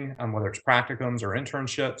spring, whether it's practicums or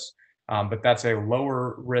internships, but that's a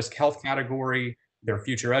lower risk health category. They're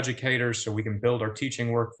future educators, so we can build our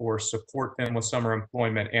teaching workforce, support them with summer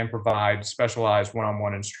employment, and provide specialized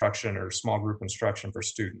one-on-one instruction or small group instruction for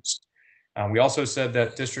students. We also said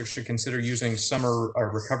that districts should consider using summer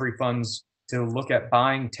recovery funds to look at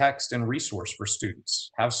buying text and resource for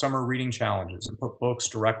students, have summer reading challenges, and put books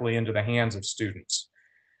directly into the hands of students.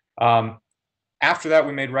 After that,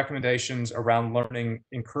 we made recommendations around learning,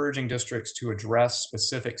 encouraging districts to address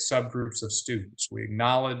specific subgroups of students. We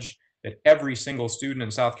acknowledge that every single student in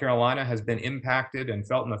South Carolina has been impacted and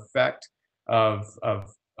felt an effect of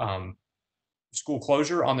school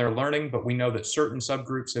closure on their learning, but we know that certain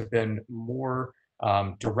subgroups have been more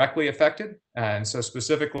directly affected. And so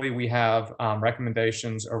specifically, we have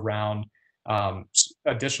recommendations around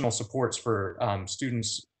additional supports for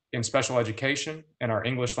students in special education and our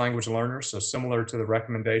English language learners. So similar to the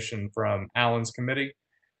recommendation from Alan's committee,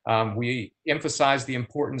 we emphasize the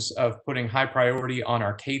importance of putting high priority on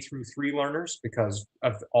our K-3 learners because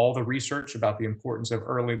of all the research about the importance of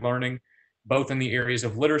early learning, both in the areas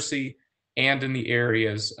of literacy and in the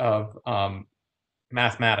areas of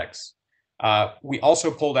mathematics. We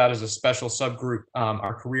also pulled out as a special subgroup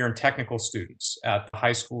our career and technical students at the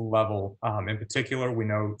high school level. In particular, we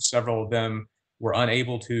know several of them were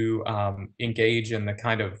unable to engage in the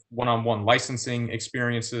kind of one-on-one licensing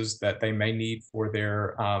experiences that they may need for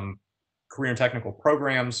their career and technical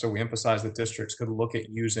programs. So we emphasize that districts could look at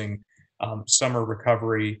using summer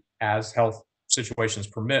recovery as health situations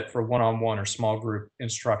permit for one-on-one or small group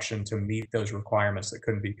instruction to meet those requirements that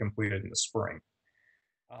couldn't be completed in the spring.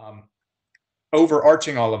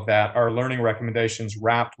 Overarching all of that, our learning recommendations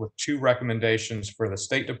wrapped with 2 recommendations for the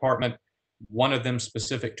State Department, one of them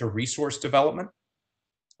specific to resource development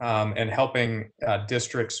and helping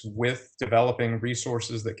districts with developing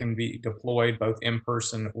resources that can be deployed both in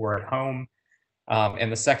person or at home.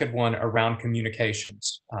 And the second one around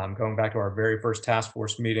communications, going back to our very first task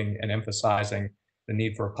force meeting and emphasizing the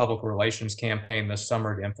need for a public relations campaign this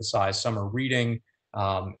summer to emphasize summer reading.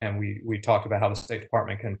 And we talked about how the State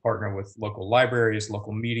Department can partner with local libraries,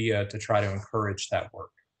 local media to try to encourage that work.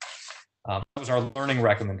 Those are our learning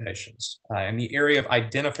recommendations. In the area of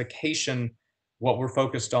identification, what we're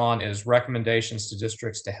focused on is recommendations to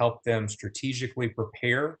districts to help them strategically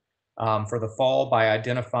prepare for the fall by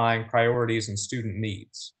identifying priorities and student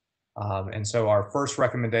needs. And so our first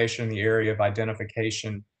recommendation in the area of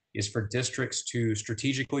identification is for districts to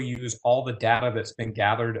strategically use all the data that's been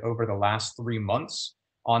gathered over the last 3 months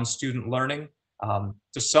on student learning,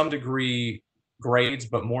 to some degree grades,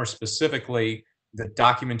 but more specifically, the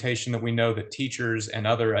documentation that we know that teachers and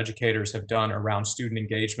other educators have done around student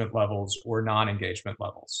engagement levels or non-engagement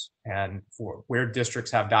levels. And for where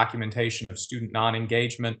districts have documentation of student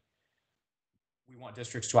non-engagement, we want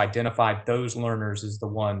districts to identify those learners as the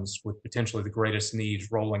ones with potentially the greatest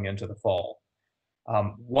needs rolling into the fall.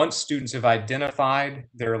 Once students have identified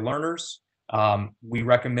their learners, we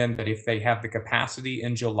recommend that if they have the capacity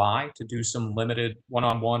in July to do some limited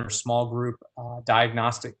one-on-one or small group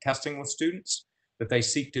diagnostic testing with students, that they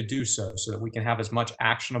seek to do so that we can have as much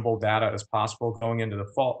actionable data as possible going into the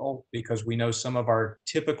fall, because we know some of our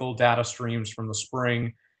typical data streams from the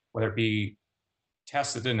spring, whether it be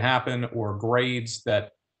tests that didn't happen or grades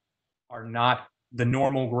that are not the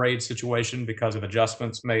normal grade situation because of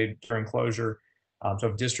adjustments made during closure. So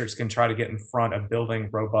if districts can try to get in front of building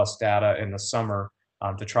robust data in the summer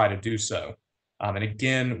to try to do so. And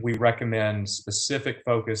again, we recommend specific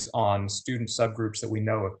focus on student subgroups that we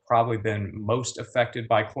know have probably been most affected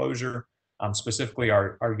by closure, specifically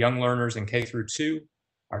our young learners in K through 2,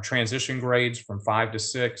 our transition grades from 5 to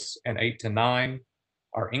 6 and 8 to 9,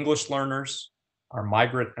 our English learners, our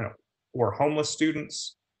migrant or homeless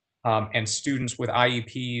students, and students with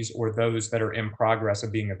IEPs or those that are in progress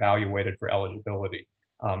of being evaluated for eligibility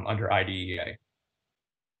under IDEA.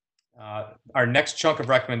 Our next chunk of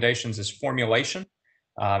recommendations is formulation.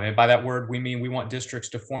 And by that word, we mean we want districts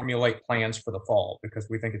to formulate plans for the fall, because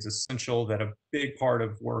we think it's essential that a big part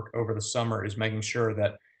of work over the summer is making sure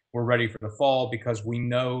that we're ready for the fall, because we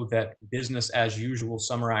know that business as usual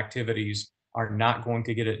summer activities are not going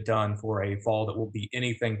to get it done for a fall that will be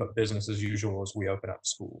anything but business as usual as we open up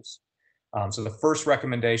schools. So the first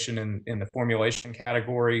recommendation in the formulation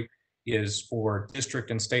category is for district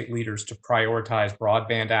and state leaders to prioritize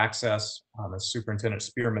broadband access. As Superintendent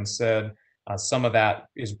Spearman said, some of that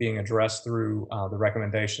is being addressed through the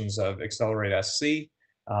recommendations of AccelerateED,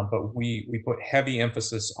 but we put heavy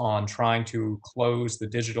emphasis on trying to close the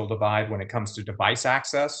digital divide when it comes to device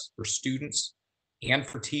access for students and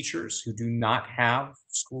for teachers who do not have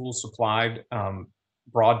school-supplied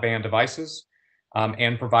broadband devices,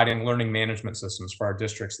 and providing learning management systems for our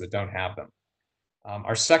districts that don't have them.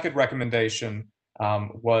 Our second recommendation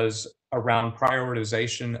was around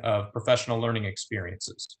prioritization of professional learning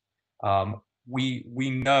experiences.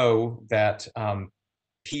 We know that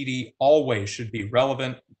PD always should be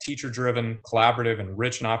relevant, teacher-driven, collaborative, and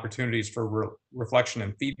rich in opportunities for reflection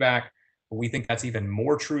and feedback. But we think that's even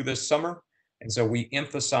more true this summer. And so we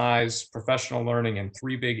emphasize professional learning in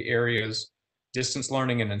 3 big areas: distance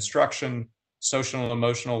learning and instruction, social and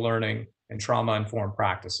emotional learning, and trauma-informed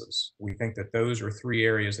practices. We think that those are 3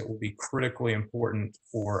 areas that will be critically important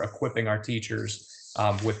for equipping our teachers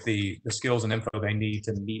with the skills and info they need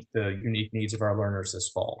to meet the unique needs of our learners this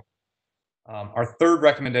fall. Our third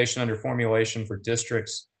recommendation under formulation for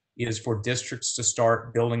districts is for districts to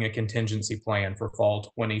start building a contingency plan for fall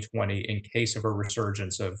 2020 in case of a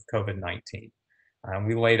resurgence of COVID-19.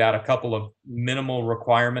 We laid out a couple of minimal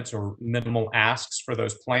requirements or minimal asks for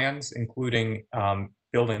those plans, including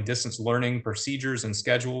building distance learning procedures and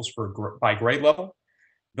schedules by grade level,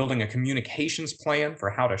 building a communications plan for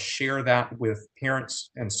how to share that with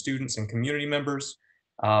parents and students and community members,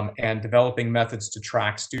 and developing methods to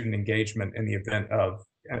track student engagement in the event of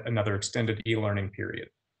another extended e-learning period.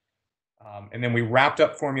 And then we wrapped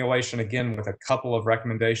up formulation again with a couple of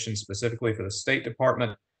recommendations specifically for the State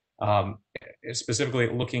Department, specifically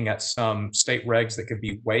looking at some state regs that could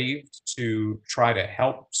be waived to try to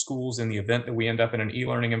help schools in the event that we end up in an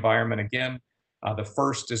e-learning environment again. The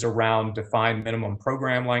first is around defined minimum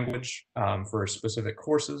program language for specific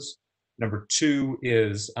courses. Number two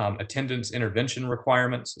is attendance intervention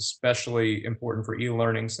requirements, especially important for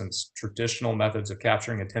e-learning since traditional methods of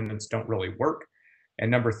capturing attendance don't really work. And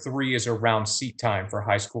number three is around seat time for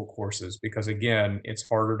high school courses, because again, it's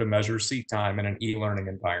harder to measure seat time in an e-learning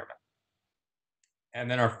environment. And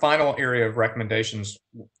then our final area of recommendations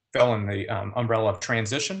fell in the umbrella of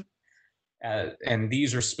transition. And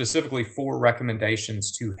these are specifically 4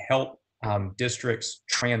 recommendations to help districts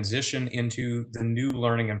transition into the new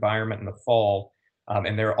learning environment in the fall.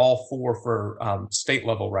 And they're all 4 for state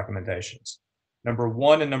level recommendations. Number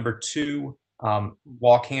 1 and number 2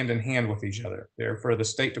 walk hand in hand with each other. They're for the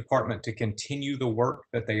State Department to continue the work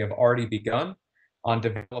that they have already begun on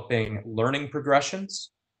developing learning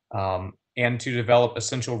progressions and to develop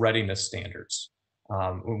essential readiness standards.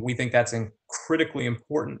 We think that's critically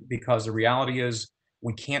important because the reality is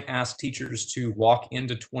we can't ask teachers to walk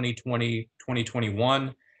into 2020,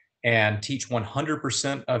 2021 and teach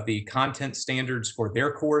 100% of the content standards for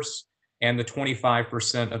their course and the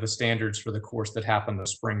 25% of the standards for the course that happened the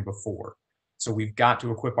spring before. So we've got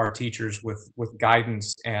to equip our teachers with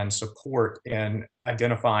guidance and support in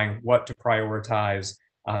identifying what to prioritize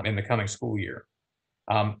in the coming school year.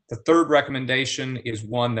 The third recommendation is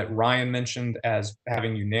one that Ryan mentioned as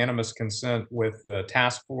having unanimous consent with the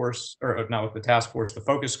task force, or not with the task force, the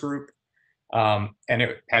focus group. And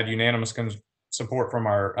it had unanimous support from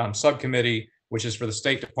our subcommittee, which is for the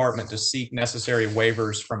State Department to seek necessary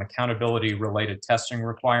waivers from accountability related testing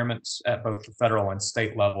requirements at both the federal and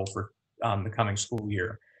state level for the coming school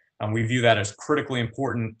year. We view that as critically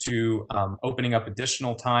important to opening up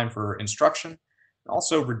additional time for instruction,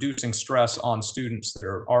 also reducing stress on students that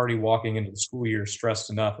are already walking into the school year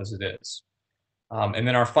stressed enough as it is. And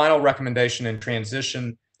then our final recommendation in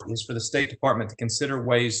transition is for the State Department to consider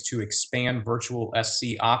ways to expand virtual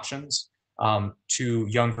SC options to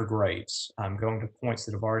younger grades. Going to points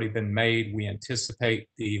that have already been made, we anticipate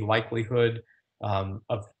the likelihood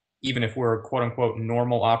of, even if we're quote unquote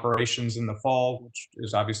normal operations in the fall, which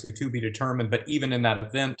is obviously to be determined, but even in that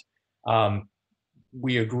event,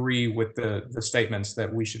 we agree with the statements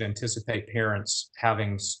that we should anticipate parents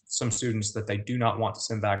having some students that they do not want to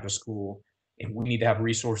send back to school, and we need to have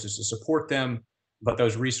resources to support them, but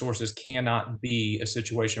those resources cannot be a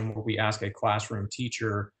situation where we ask a classroom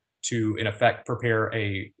teacher to, in effect, prepare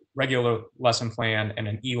a regular lesson plan and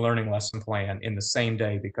an e-learning lesson plan in the same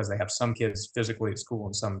day because they have some kids physically at school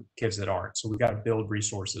and some kids that aren't. So we've got to build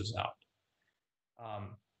resources out.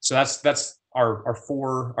 So that's our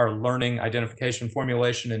learning identification,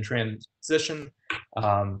 formulation, and transition.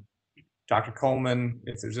 Dr. Coleman,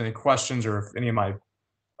 if there's any questions or if any of my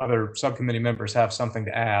other subcommittee members have something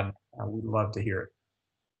to add, we'd love to hear it.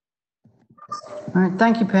 All right,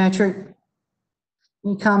 thank you, Patrick.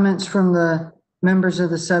 Any comments from the members of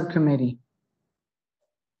the subcommittee?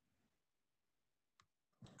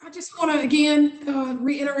 I just want to again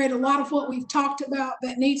reiterate a lot of what we've talked about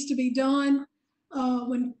that needs to be done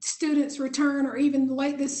when students return, or even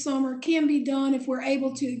late this summer, can be done if we're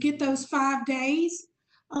able to get those 5 days.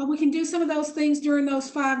 We can do some of those things during those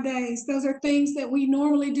 5 days. Those are things that we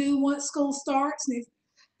normally do once school starts. And if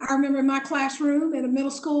I remember in my classroom at a middle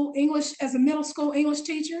school English, as a middle school English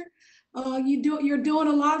teacher, you're doing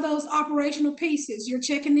a lot of those operational pieces. You're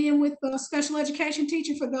checking in with the special education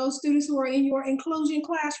teacher for those students who are in your inclusion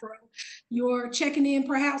classroom. You're checking in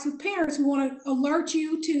perhaps with parents who want to alert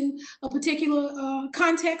you to a particular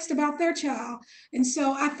context about their child. And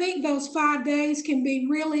so I think those 5 days can be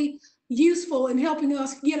really useful in helping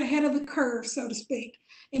us get ahead of the curve, so to speak,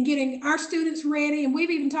 and getting our students ready. And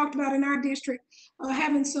we've even talked about in our district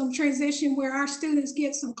having some transition where our students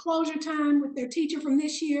get some closure time with their teacher from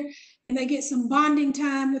this year, and they get some bonding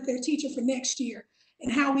time with their teacher for next year,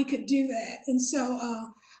 and how we could do that. And so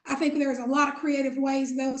I think there's a lot of creative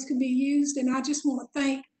ways those can be used. And I just want to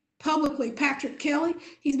thank publicly Patrick Kelly.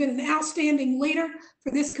 He's been an outstanding leader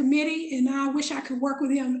for this committee, and I wish I could work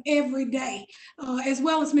with him every day, as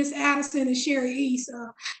well as Miss Addison and Sherry East.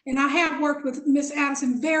 And I have worked with Miss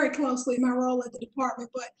Addison very closely in my role at the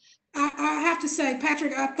department, but I have to say,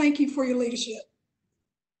 Patrick, I thank you for your leadership.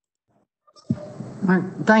 All right,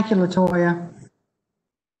 thank you, LaToya.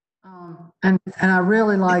 And I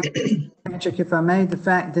really like, Patrick, if I may, the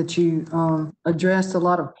fact that you addressed a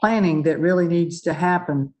lot of planning that really needs to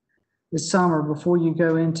happen this summer before you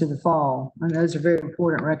go into the fall. And those are very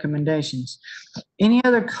important recommendations. Any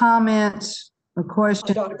other comments or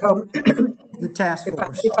questions? Dr. Coleman, The task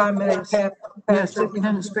force. if I may, Yes, Patrick,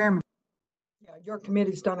 Superintendent Spearman. yeah, your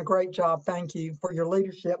committee's done a great job. Thank you for your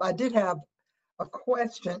leadership. I did have a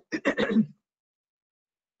question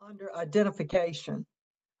under identification.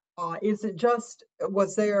 Is it just,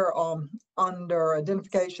 was there under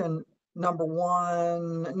identification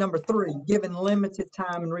number 3, given limited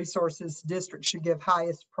time and resources, districts should give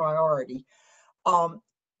highest priority?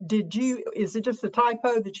 Is it just a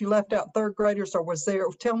typo that you left out third graders, or was there,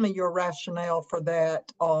 tell me your rationale for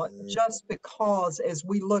that? Just because as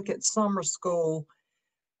we look at summer school,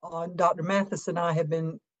 Dr. Mathis and I have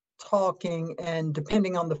been talking, and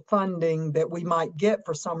depending on the funding that we might get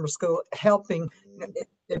for summer school, helping,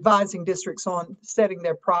 advising districts on setting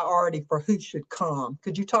their priority for who should come.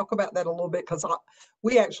 Could you talk about that a little bit? Because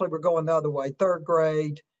we actually were going the other way, third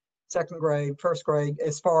grade, second grade, first grade,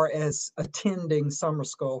 as far as attending summer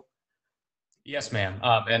school. Yes, ma'am.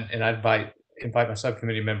 And I invite my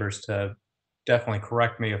subcommittee members to definitely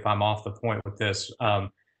correct me if I'm off the point with this.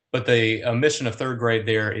 But the omission of third grade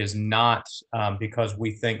there is not because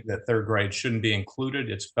we think that third grade shouldn't be included.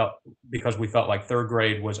 It's because we felt like third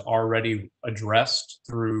grade was already addressed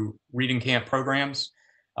through reading camp programs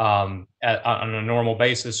on a normal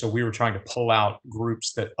basis. So we were trying to pull out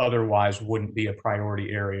groups that otherwise wouldn't be a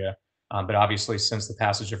priority area. But obviously, since the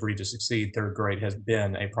passage of Read to Succeed, third grade has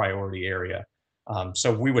been a priority area.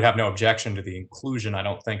 So we would have no objection to the inclusion, I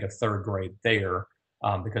don't think, of third grade there.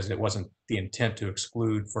 Because it wasn't the intent to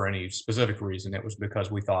exclude for any specific reason. It was because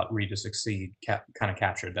we thought Read to Succeed kind of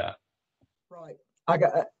captured that. Right. I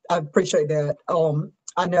appreciate that.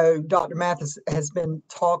 I know Dr. Mathis has been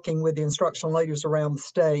talking with the instructional leaders around the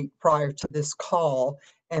state prior to this call,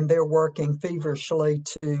 and they're working feverishly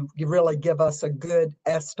to really give us a good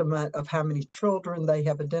estimate of how many children they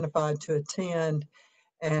have identified to attend.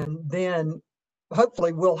 And then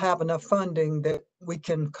hopefully we'll have enough funding that we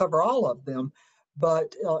can cover all of them.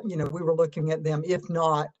 But, we were looking at them. If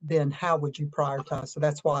not, then how would you prioritize? So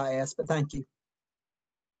that's why I asked, but thank you.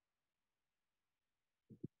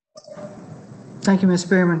 Thank you, Ms.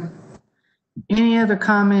 Spearman. Any other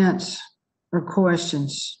comments or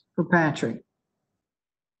questions for Patrick?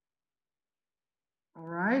 All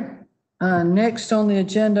right. Next on the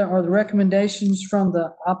agenda are the recommendations from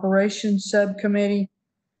the Operations Subcommittee.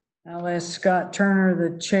 I'll ask Scott Turner,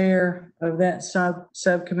 the chair of that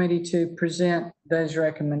subcommittee, to present those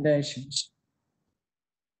recommendations.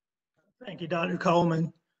 Thank you, Dr.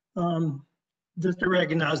 Coleman. Just to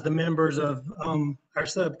recognize the members of our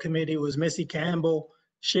subcommittee was Missy Campbell,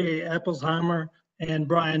 Sherry Applesheimer, and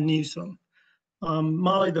Brian Newsom.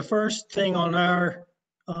 Molly, the first thing on our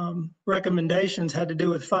recommendations had to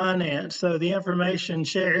do with finance. So the information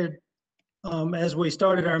shared as we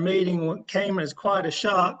started our meeting came as quite a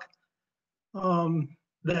shock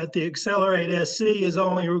that the Accelerate SC is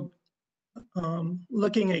only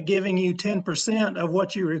looking at giving you 10% of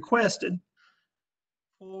what you requested.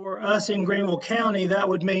 For us in Greenville County, that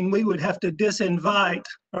would mean we would have to disinvite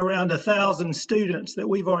around 1,000 students that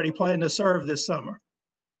we've already planned to serve this summer.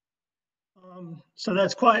 So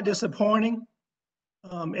that's quite disappointing.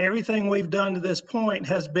 Everything we've done to this point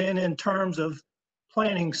has been in terms of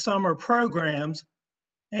planning summer programs,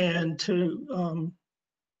 and to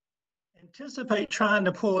anticipate trying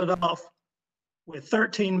to pull it off with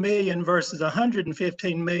 13 million versus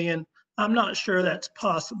 115 million, I'm not sure that's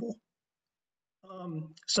possible.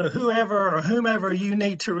 So whomever you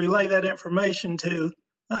need to relay that information to,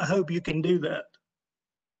 I hope you can do that.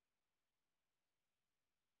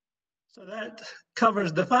 So that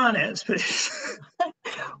covers the finance piece.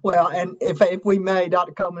 Well, and if we may,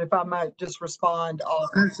 Dr. Coleman, if I might just respond.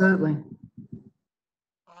 Absolutely.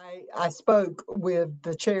 I spoke with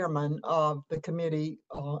the chairman of the committee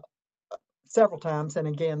several times, and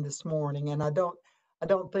again this morning, and I don't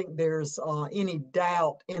think there's any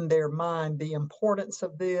doubt in their mind the importance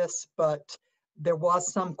of this, but there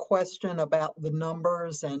was some question about the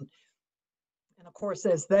numbers, and of course,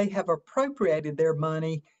 as they have appropriated their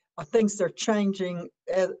money, things are changing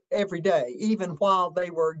every day. Even while they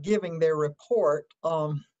were giving their report,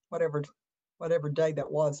 whatever day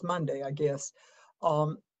that was, Monday, I guess,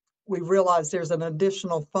 we realized there's an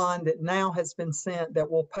additional fund that now has been sent that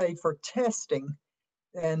will pay for testing.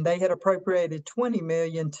 And they had appropriated 20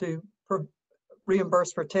 million to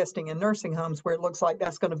reimburse for testing in nursing homes, where it looks like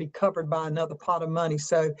that's going to be covered by another pot of money.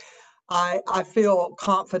 So I feel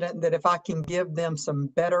confident that if I can give them some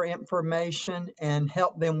better information and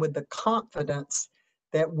help them with the confidence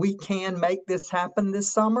that we can make this happen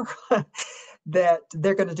this summer, that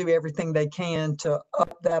they're going to do everything they can to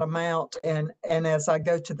up that amount. And as I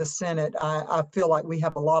go to the Senate, I feel like we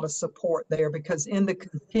have a lot of support there, because in the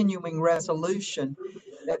continuing resolution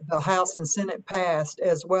that the House and Senate passed,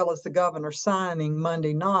 as well as the governor signing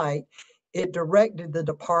Monday night, it directed the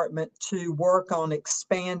department to work on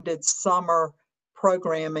expanded summer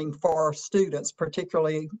programming for students,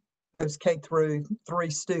 particularly those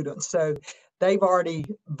K-3 students. So they've already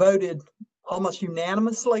voted almost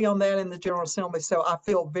unanimously on that in the General Assembly. So I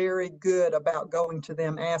feel very good about going to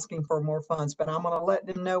them asking for more funds, but I'm going to let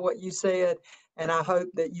them know what you said. And I hope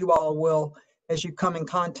that you all will, as you come in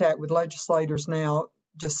contact with legislators now,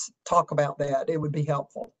 just talk about that. It would be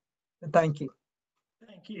helpful. Thank you.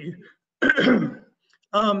 Thank you.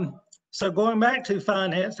 So going back to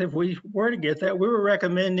finance, if we were to get that, we were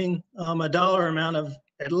recommending a dollar amount of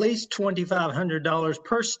at least $2,500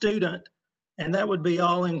 per student. And that would be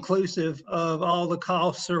all inclusive of all the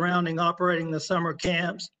costs surrounding operating the summer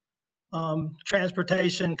camps,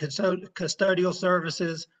 transportation, custodial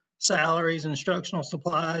services, salaries, instructional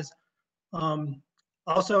supplies.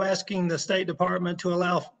 Also asking the State Department to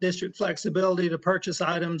allow district flexibility to purchase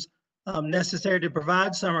items necessary to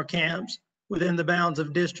provide summer camps within the bounds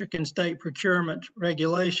of district and state procurement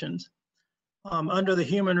regulations. Under the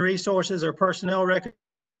human resources or personnel record,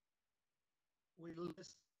 we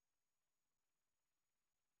list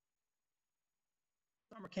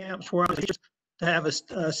summer camps where to have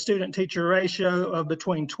a student-teacher ratio of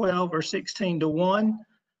between 12 or 16 to 1,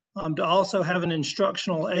 to also have an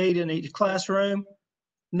instructional aide in each classroom,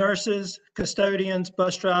 nurses, custodians,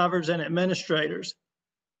 bus drivers, and administrators.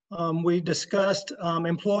 We discussed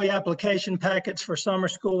employee application packets for summer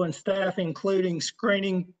school and staff, including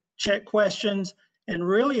screening check questions and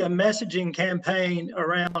really a messaging campaign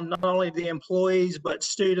around not only the employees, but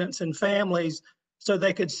students and families, so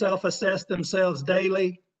they could self-assess themselves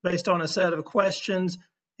daily based on a set of questions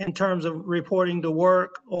in terms of reporting to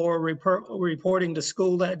work or reporting to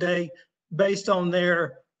school that day based on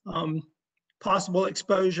their possible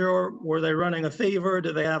exposure. Were they running a fever?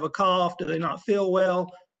 Do they have a cough? Do they not feel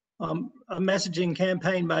well? A messaging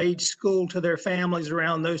campaign by each school to their families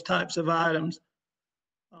around those types of items,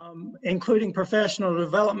 including professional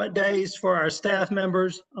development days for our staff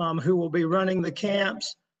members who will be running the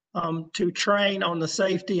camps to train on the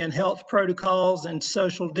safety and health protocols and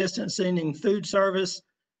social distancing and food service,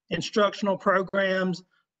 instructional programs,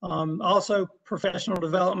 also professional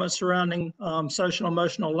development surrounding social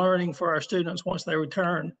emotional learning for our students once they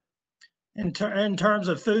return. In terms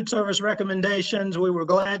of food service recommendations, we were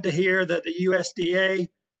glad to hear that the USDA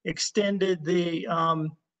extended the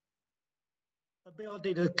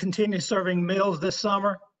ability to continue serving meals this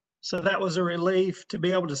summer. So that was a relief to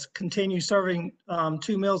be able to continue serving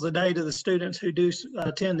 2 meals a day to the students who do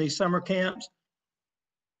attend these summer camps.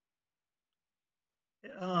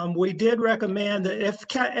 We did recommend that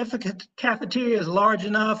if a cafeteria is large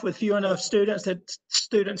enough with few enough students, that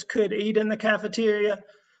students could eat in the cafeteria.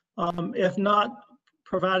 If not,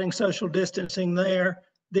 providing social distancing there,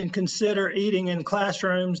 then consider eating in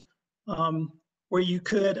classrooms where you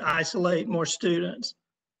could isolate more students.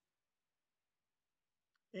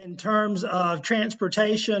 In terms of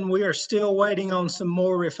transportation, we are still waiting on some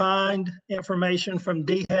more refined information from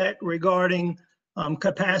DHEC regarding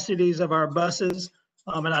capacities of our buses.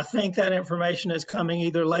 And I think that information is coming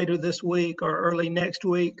either later this week or early next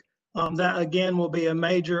week. That again will be a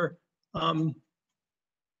major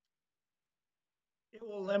it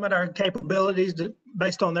will limit our capabilities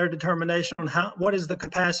based on their determination on what is the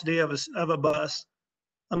capacity of a bus.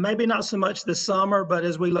 Maybe not so much this summer, but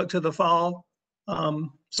as we look to the fall.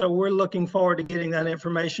 So we're looking forward to getting that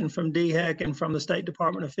information from DHEC and from the State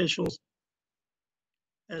Department officials.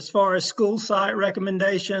 As far as school site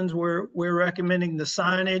recommendations, we're recommending the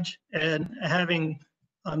signage and having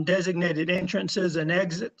designated entrances and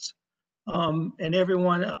exits, and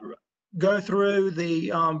everyone go through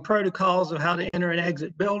the protocols of how to enter and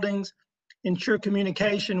exit buildings, ensure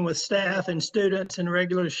communication with staff and students and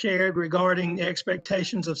regularly shared regarding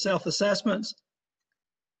expectations of self-assessments.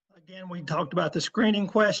 Again, we talked about the screening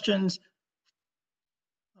questions,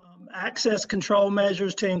 access control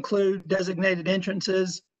measures to include designated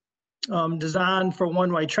entrances, designed for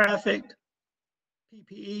one-way traffic,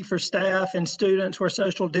 PPE for staff and students where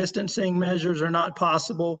social distancing measures are not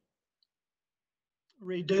possible,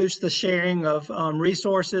 reduce the sharing of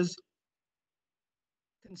resources,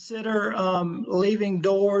 consider leaving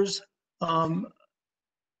doors open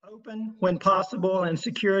when possible and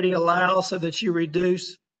security allows so that you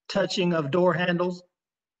reduce touching of door handles,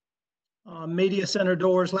 media center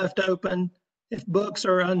doors left open, if books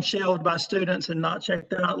are unshelved by students and not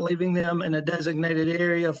checked out, leaving them in a designated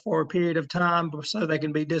area for a period of time so they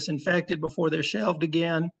can be disinfected before they're shelved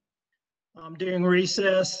again. During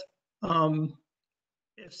recess,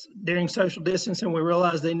 if during social distancing, we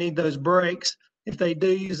realize they need those breaks. If they do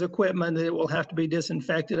use equipment, it will have to be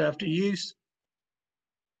disinfected after use.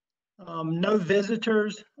 No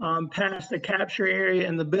visitors past the capture area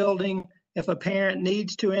in the building. If a parent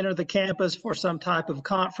needs to enter the campus for some type of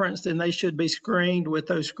conference, then they should be screened with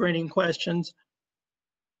those screening questions.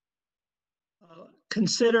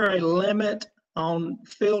 Consider a limit on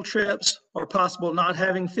field trips or possible not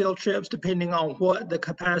having field trips, depending on what the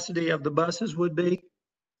capacity of the buses would be,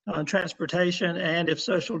 transportation, and if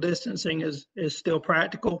social distancing is still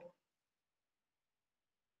practical.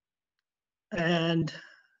 And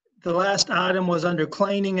the last item was under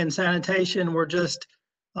cleaning and sanitation. We're just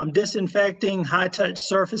disinfecting high-touch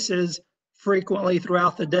surfaces frequently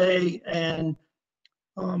throughout the day, and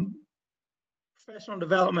professional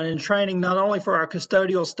development and training, not only for our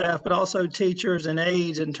custodial staff, but also teachers and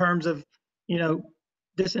aides in terms of,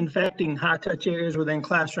 disinfecting high-touch areas within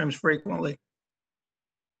classrooms frequently.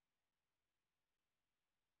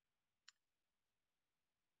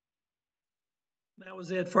 That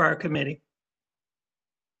was it for our committee.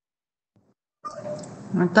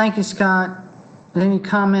 Well, thank you, Scott. Any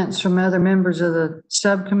comments from other members of the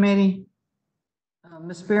subcommittee?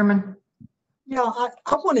 Ms. Spearman? Yeah,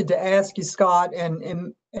 I wanted to ask you, Scott,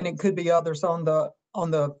 and it could be others on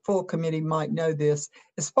the full committee might know this.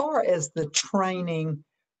 As far as the training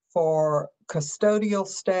for custodial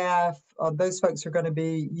staff, those folks are going to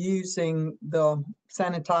be using the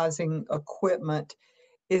sanitizing equipment.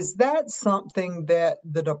 Is that something that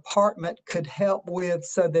the department could help with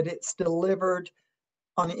so that it's delivered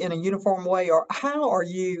in a uniform way? Or how are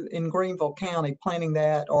you in Greenville County planning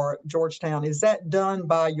that, or Georgetown? Is that done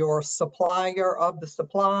by your supplier of the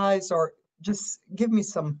supplies? Or just give me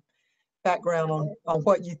some background on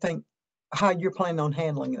what you think, how you're planning on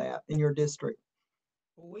handling that in your district.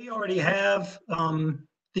 We already have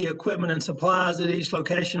the equipment and supplies at each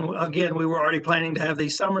location. Again, we were already planning to have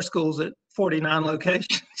these summer schools at 49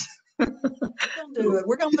 locations. We're gonna do it.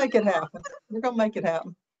 We're gonna make it happen. We're gonna make it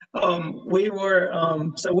happen. So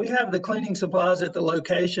we have the cleaning supplies at the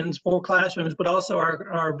locations for classrooms, but also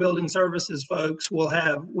our building services folks we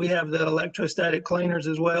have the electrostatic cleaners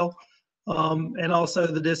as well. And also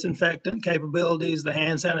the disinfectant capabilities, the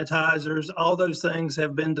hand sanitizers, all those things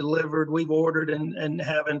have been delivered. We've ordered and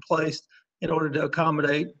have in place in order to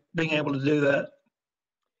accommodate being able to do that.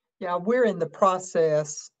 Yeah, we're in the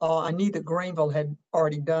process. I knew that Greenville had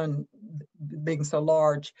already done, being so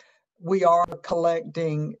large. We are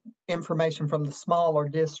collecting information from the smaller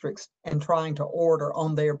districts and trying to order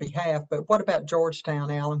on their behalf. But what about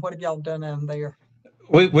Georgetown, Alan? What have y'all done down there?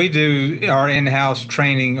 We do our in-house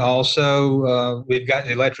training also. We've got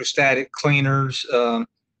the electrostatic cleaners.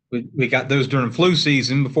 We got those during flu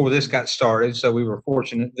season before this got started, so we were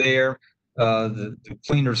fortunate there. The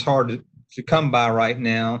cleaner's hard to come by right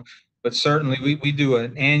now, but certainly we do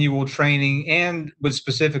an annual training, and with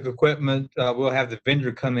specific equipment, we'll have the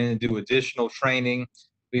vendor come in and do additional training.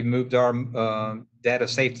 We've moved our data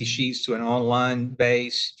safety sheets to an online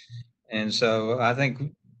base, and so I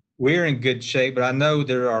think we're in good shape, but I know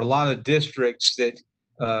there are a lot of districts that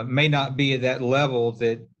may not be at that level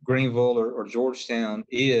that Greenville or Georgetown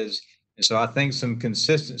is. And so I think some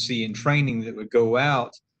consistency in training that would go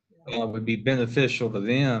out would be beneficial to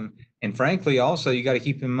them. And frankly, also, you got to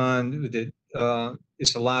keep in mind that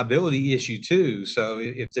it's a liability issue too. So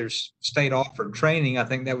if there's state offered training, I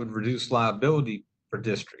think that would reduce liability for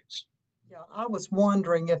districts. Yeah, I was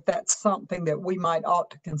wondering if that's something that we might ought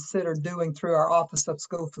to consider doing through our Office of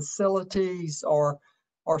School Facilities or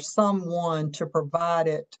someone to provide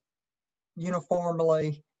it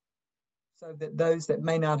uniformly so that those that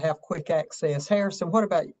may not have quick access. Harrison, what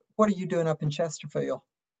are you doing up in Chesterfield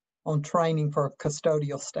on training for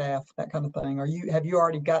custodial staff, that kind of thing? Have you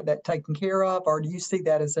already got that taken care of, or do you see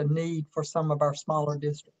that as a need for some of our smaller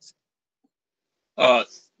districts?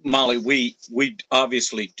 Molly, we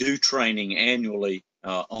obviously do training annually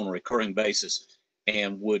on a recurring basis,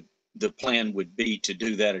 and the plan would be to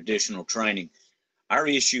do that additional training. Our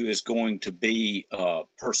issue is going to be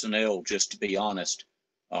personnel, just to be honest.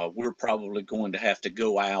 We're probably going to have to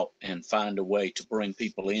go out and find a way to bring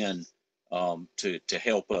people in to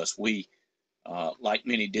help us. We, like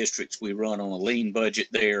many districts, we run on a lean budget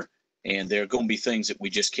there, and there are going to be things that we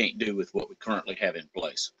just can't do with what we currently have in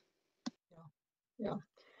place. Yeah.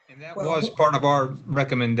 And that was part of our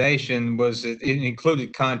recommendation, was that it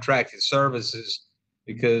included contracted services,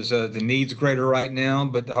 because the need's greater right now,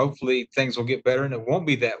 but hopefully things will get better and it won't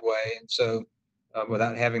be that way. And so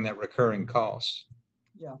without having that recurring cost.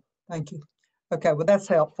 Yeah, thank you. Okay, well, that's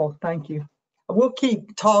helpful. Thank you. We'll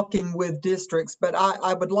keep talking with districts, but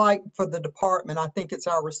I would like for the department, I think it's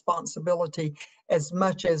our responsibility as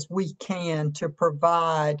much as we can to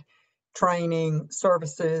provide training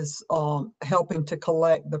services, helping to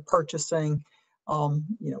collect the purchasing.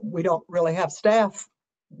 We don't really have staff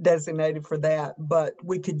designated for that, but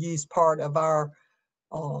we could use part of our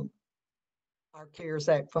CARES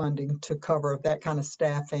Act funding to cover that kind of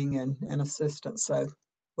staffing and assistance. So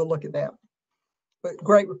we'll look at that. But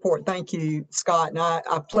great report. Thank you, Scott. And I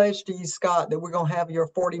pledge to you, Scott, that we're going to have your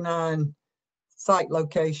 49 site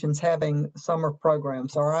locations having summer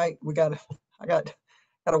programs. All right. I got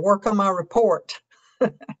to work on my report.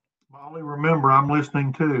 Molly, remember, I'm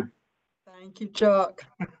listening too. Thank you, Chuck.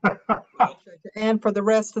 And for the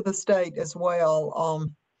rest of the state as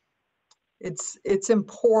well. It's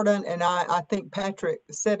important. And I think Patrick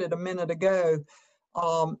said it a minute ago.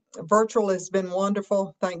 Virtual has been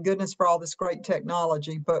wonderful. Thank goodness for all this great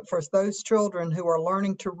technology. But for those children who are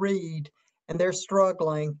learning to read and they're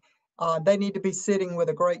struggling, they need to be sitting with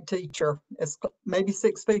a great teacher. It's maybe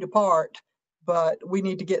 6 feet apart, but we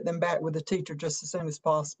need to get them back with a teacher just as soon as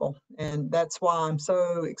possible. And that's why I'm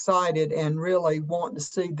so excited and really want to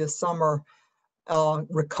see this summer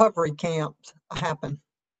recovery camp happen.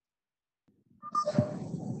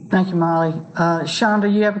 Thank you, Molly. Shonda,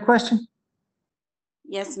 you have a question?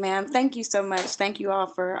 Yes, ma'am. Thank you so much. Thank you all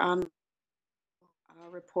for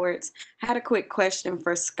reports. I had a quick question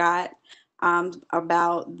for Scott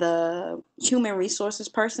about the human resources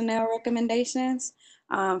personnel recommendations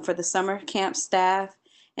for the summer camp staff.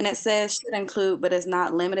 And it says should include, but is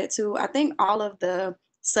not limited to. I think all of the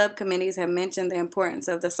subcommittees have mentioned the importance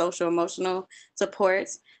of the social emotional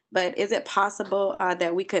supports, but is it possible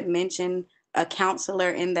that we could mention a counselor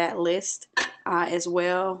in that list as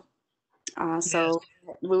well? So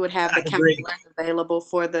we would have the counselors available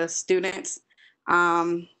for the students.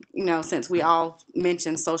 Since we all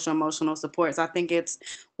mentioned social emotional supports, I think it's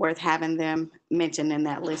worth having them mentioned in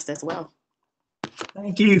that list as well.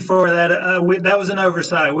 Thank you for that. That was an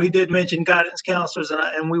oversight. We did mention guidance counselors,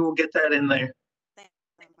 and we will get that in there. Thank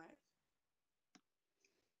you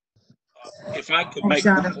so much. If I could make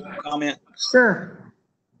one comment. Sure.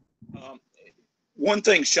 One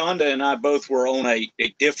thing, Shonda and I both were on a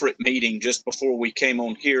different meeting just before we came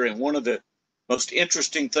on here, and one of the most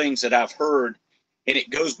interesting things that I've heard, and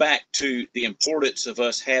it goes back to the importance of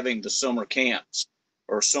us having the summer camps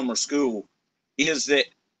or summer school, is that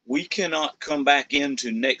we cannot come back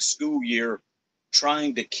into next school year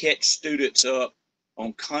trying to catch students up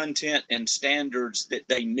on content and standards that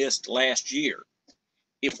they missed last year.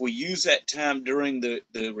 If we use that time during the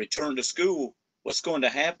return to school, what's going to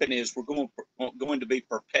happen is we're going to be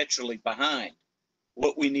perpetually behind.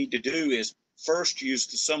 What we need to do is first use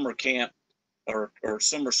the summer camp or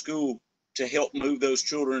summer school to help move those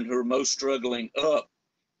children who are most struggling up.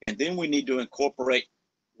 And then we need to incorporate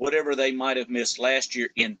whatever they might have missed last year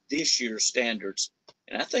in this year's standards.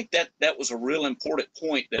 And I think that was a real important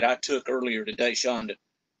point that I took earlier today, Shonda,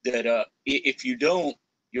 that if you don't,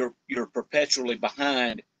 you're perpetually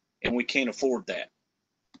behind, and we can't afford that.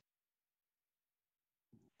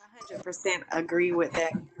 100% agree with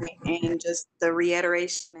that, and just the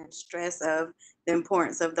reiteration and stress of the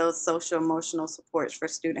importance of those social emotional supports for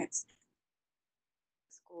students.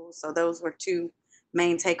 So those were two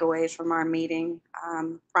main takeaways from our meeting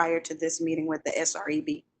prior to this meeting with the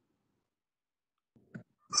SREB.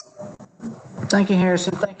 Thank you,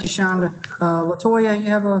 Harrison. Thank you, Shonda. Latoya, you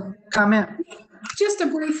have a comment? Just a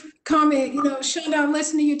brief comment. Shonda, I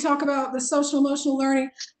listened to you talk about the social emotional learning.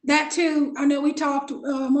 That too, I know we talked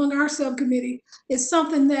among our subcommittee, is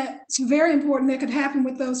something that's very important that could happen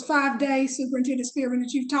with those 5 days, Superintendent Spearman,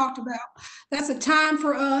 that you've talked about. That's a time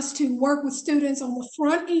for us to work with students on the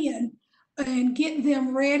front end and get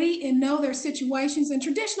them ready and know their situations. And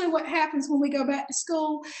traditionally what happens when we go back to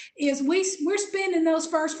school is we're spending those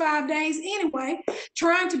first 5 days anyway,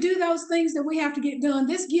 trying to do those things that we have to get done.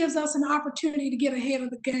 This gives us an opportunity to get ahead of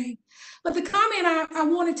the game. But the comment I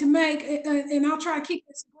wanted to make, and I'll try to keep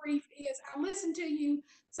this brief, is I listened to you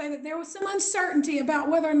say that there was some uncertainty about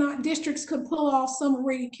whether or not districts could pull off summer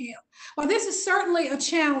reading camp. Well, this is certainly a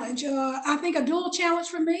challenge. I think a dual challenge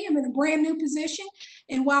for me. I'm in a brand new position.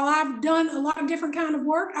 And while I've done a lot of different kind of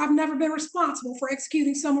work, I've never been responsible for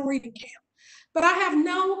executing summer reading camp. But I have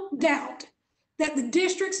no doubt that the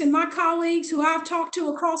districts and my colleagues who I've talked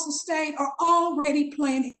to across the state are already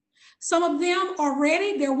planning. Some of them are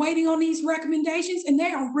ready. They're waiting on these recommendations and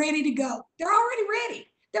they are ready to go. They're already ready.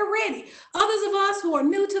 They're ready. Others of us who are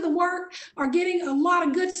new to the work are getting a lot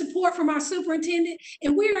of good support from our superintendent,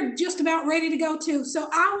 and we are just about ready to go too. So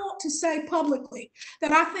I want to say publicly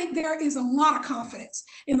that I think there is a lot of confidence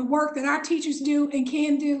in the work that our teachers do and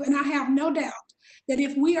can do, and I have no doubt that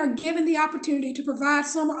if we are given the opportunity to provide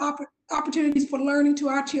summer opportunities for learning to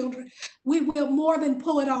our children, we will more than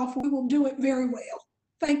pull it off. We will do it very well.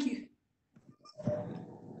 Thank you.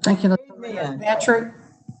 Thank you, Amen. Patrick.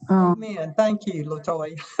 Amen. Thank you,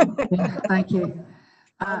 LaToya. Yeah, thank you.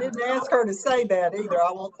 I didn't ask her to say that either.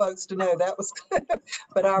 I want folks to know that was,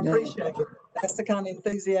 but I appreciate it. That's the kind of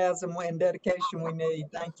enthusiasm and dedication we need.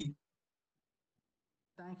 Thank you.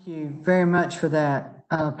 Thank you very much for that.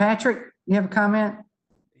 Patrick, you have a comment?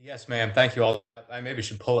 Yes, ma'am. Thank you all. I maybe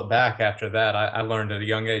should pull it back after that. I learned at a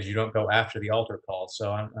young age you don't go after the altar call,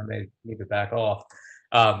 so I may need to back off.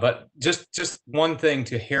 But just one thing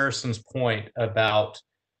to Harrison's point about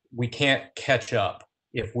we can't catch up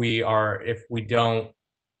if we go,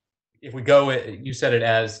 you said it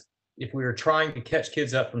as if we were trying to catch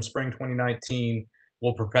kids up from spring 2019,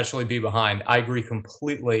 we'll perpetually be behind. I agree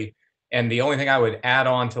completely. And the only thing I would add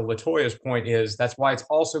on to LaToya's point is that's why it's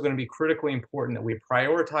also going to be critically important that we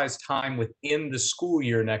prioritize time within the school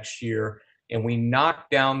year next year and we knock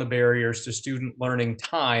down the barriers to student learning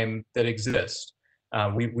time that exist.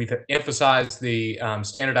 We've emphasized the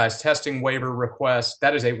standardized testing waiver request.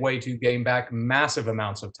 That is a way to gain back massive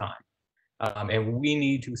amounts of time. And we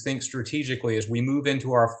need to think strategically as we move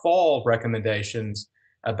into our fall recommendations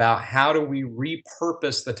about how do we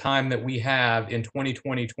repurpose the time that we have in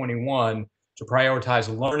 2020-21 to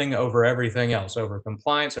prioritize learning over everything else, over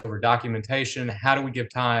compliance, over documentation. How do we give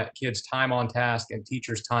kids time on task and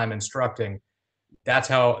teachers time instructing?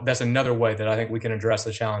 That's another way that I think we can address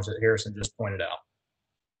the challenge that Harrison just pointed out.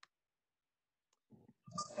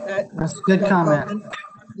 That's a good comment.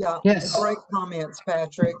 Yeah, yes. Great comments,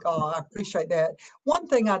 Patrick. I appreciate that. One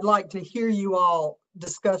thing I'd like to hear you all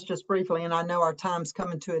discuss just briefly, and I know our time's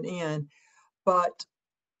coming to an end, but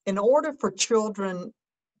in order for children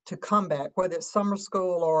to come back, whether it's summer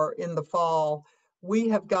school or in the fall, we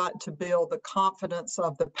have got to build the confidence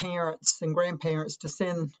of the parents and grandparents to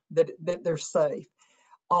send that they're safe.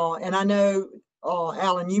 And I know,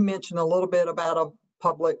 Alan, you mentioned a little bit about a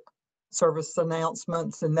public service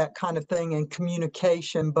announcements and that kind of thing and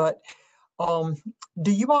communication, but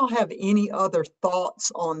do you all have any other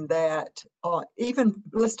thoughts on that? Even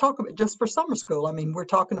let's talk about just for summer school. I mean, we're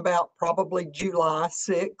talking about probably July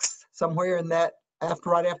 6th, somewhere in that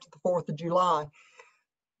right after the 4th of July.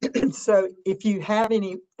 So if you have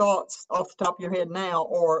any thoughts off the top of your head now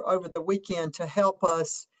or over the weekend to help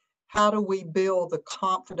us, how do we build the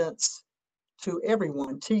confidence to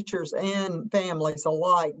everyone, teachers and families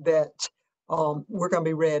alike, that we're going to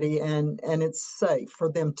be ready and it's safe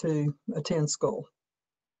for them to attend school?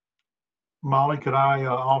 Molly, could I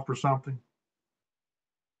offer something?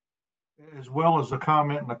 As well as a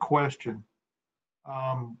comment and a question.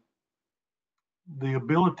 The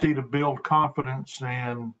ability to build confidence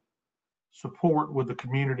and support with the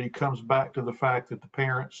community comes back to the fact that the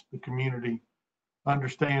parents, the community,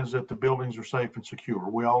 understands that the buildings are safe and secure.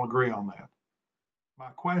 We all agree on that. My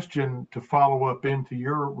question to follow up into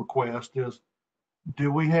your request is,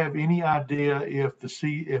 do we have any idea if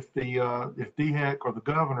DHEC or the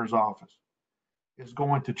governor's office is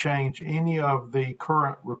going to change any of the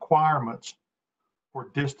current requirements for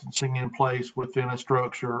distancing in place within a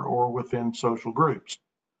structure or within social groups?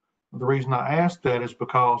 The reason I ask that is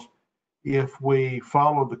because if we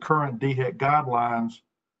follow the current DHEC guidelines,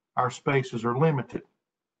 our spaces are limited.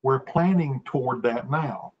 We're planning toward that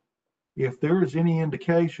now. If there is any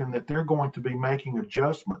indication that they're going to be making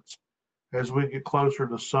adjustments as we get closer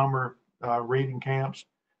to summer reading camps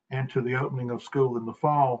and to the opening of school in the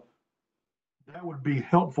fall, that would be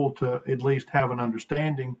helpful to at least have an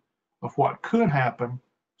understanding of what could happen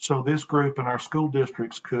so this group and our school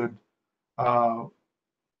districts could plan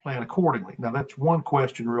accordingly. Now, that's one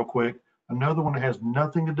question real quick. Another one that has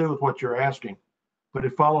nothing to do with what you're asking, but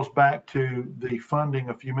it follows back to the funding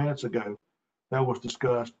a few minutes ago that was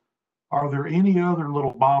discussed. Are there any other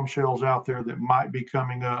little bombshells out there that might be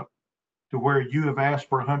coming up to where you have asked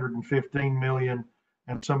for 115 million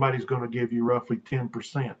and somebody's going to give you roughly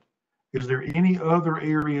 10%? Is there any other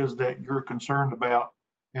areas that you're concerned about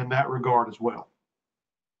in that regard as well?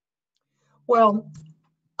 Well,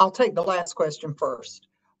 I'll take the last question first.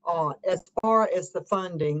 As far as the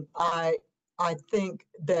funding, I think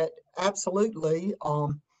that absolutely,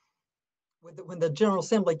 when the General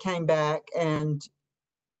Assembly came back and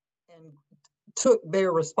took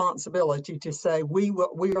their responsibility to say we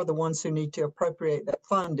are the ones who need to appropriate that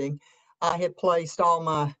funding, I had placed all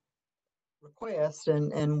my request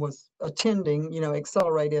and was attending,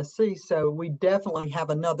 Accelerate SC. So we definitely have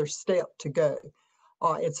another step to go.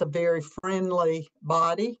 It's a very friendly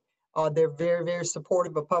body. They're very, very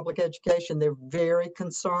supportive of public education. They're very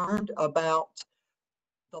concerned about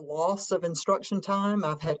the loss of instruction time.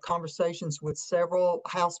 I've had conversations with several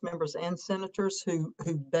House members and senators who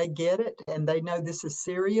they get it and they know this is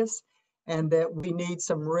serious and that we need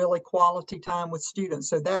some really quality time with students.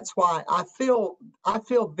 So that's why I feel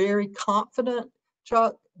very confident,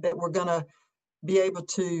 Chuck, that we're going to be able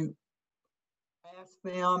to ask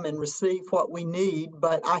them and receive what we need,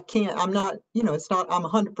 but I can't, I'm not, it's not, I'm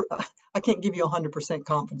 100%, I can't give you 100%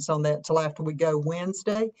 confidence on that till after we go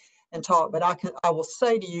Wednesday and talk, but I will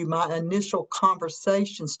say to you, my initial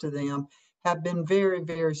conversations to them have been very,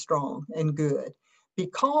 very strong and good,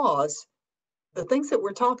 because the things that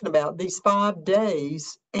we're talking about, these 5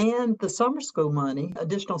 days and the summer school money,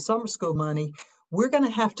 additional summer school money, we're going to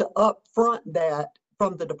have to upfront that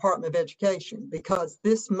from the Department of Education, because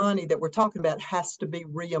this money that we're talking about has to be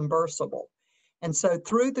reimbursable. And so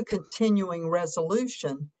through the continuing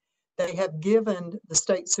resolution, they have given the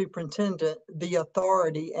state superintendent the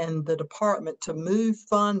authority and the department to move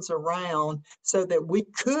funds around so that we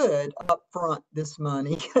could upfront this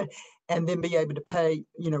money and then be able to pay,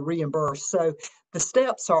 reimburse. So the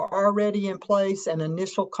steps are already in place, and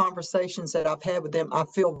initial conversations that I've had with them, I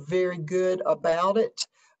feel very good about it.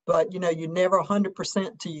 But you're never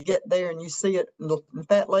 100% till you get there and you see it. The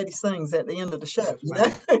fat lady sings at the end of the show.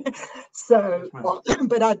 So,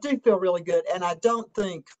 but I do feel really good, and I don't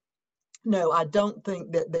think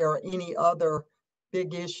that there are any other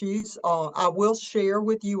big issues. I will share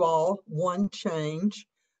with you all one change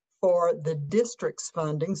for the district's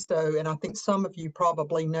funding. So, and I think some of you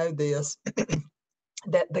probably know this,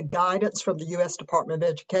 that the guidance from the U.S. Department of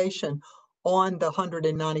Education on the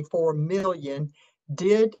 $194 million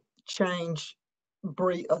did change,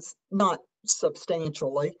 not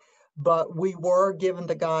substantially, but we were given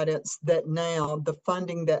the guidance that now the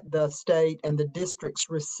funding that the state and the districts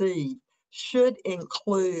receive should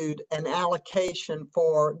include an allocation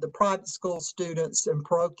for the private school students and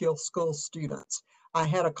parochial school students. I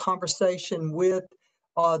had a conversation with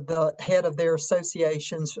the head of their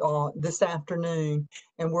associations this afternoon,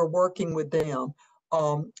 and we're working with them.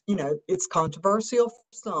 It's controversial for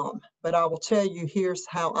some, but I will tell you, here's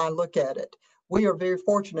how I look at it. We are very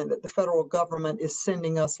fortunate that the federal government is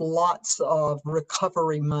sending us lots of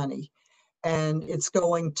recovery money, and it's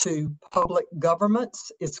going to public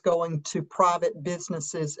governments, it's going to private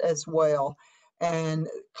businesses as well. And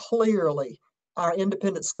clearly, our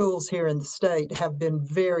independent schools here in the state have been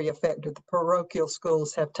very affected. The parochial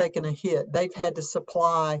schools have taken a hit. They've had to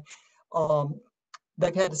supply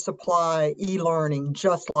e-learning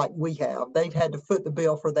just like we have. They've had to foot the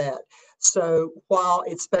bill for that. So while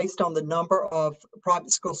it's based on the number of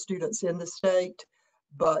private school students in the state,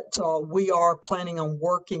 but we are planning on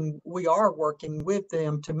working with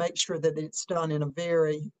them to make sure that it's done in a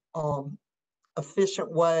very efficient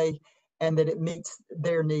way and that it meets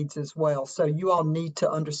their needs as well. So you all need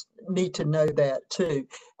to know that too.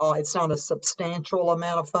 It's not a substantial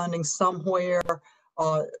amount of funding, somewhere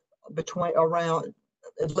between around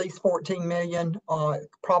at least 14 million,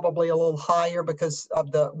 probably a little higher, because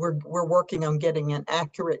of we're working on getting an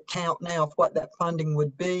accurate count now of what that funding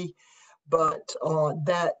would be. But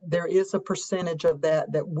that there is a percentage of that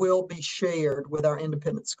will be shared with our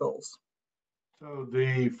independent schools. So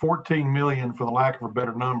the 14 million, for the lack of a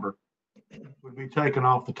better number, would be taken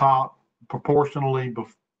off the top proportionally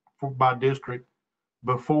by district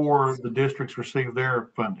before the districts receive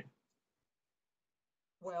their funding.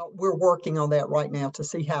 Well, we're working on that right now to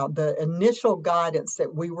see how. The initial guidance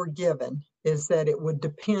that we were given is that it would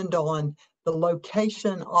depend on the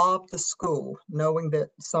location of the school, knowing that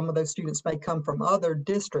some of those students may come from other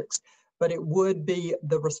districts, but it would be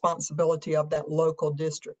the responsibility of that local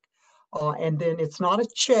district. And then it's not a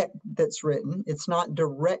check that's written. It's not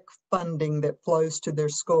direct funding that flows to their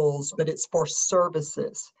schools, but it's for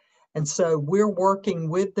services. And so we're working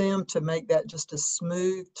with them to make that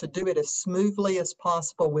to do it as smoothly as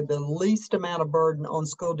possible with the least amount of burden on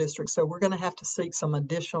school districts. So we're going to have to seek some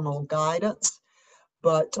additional guidance.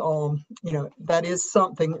 But, that is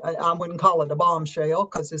something, I wouldn't call it a bombshell,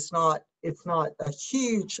 because it's not a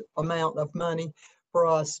huge amount of money for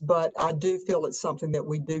us, but I do feel it's something that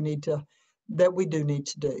we do need to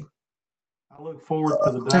do. I look forward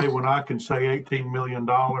to the day when I can say $18 million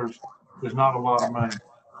is not a lot of money.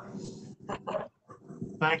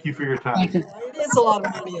 Thank you for your time. It is a lot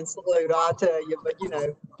of money in Saluda, I tell you, but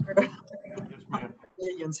Yes, ma'am.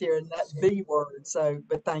 millions here in that B word. So,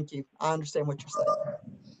 but thank you. I understand what you're saying.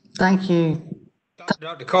 Thank you.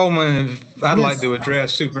 Dr. Coleman, I'd like Yes. to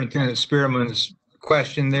address Superintendent Spearman's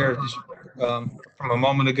question there from a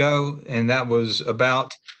moment ago, and that was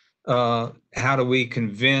about how do we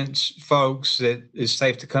convince folks that it's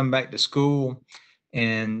safe to come back to school?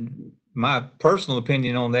 And my personal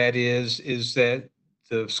opinion on that is that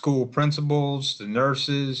the school principals, the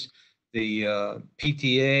nurses, the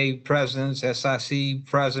PTA presidents, SIC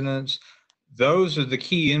presidents, those are the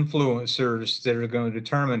key influencers that are going to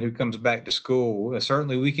determine who comes back to school.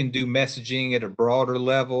 Certainly, we can do messaging at a broader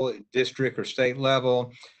level, at district or state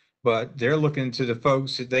level, but they're looking to the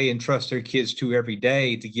folks that they entrust their kids to every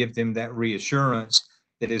day to give them that reassurance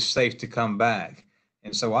that it's safe to come back.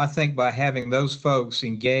 And so I think by having those folks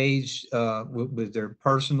engaged with their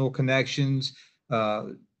personal connections,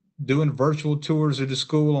 doing virtual tours of the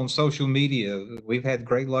school on social media, we've had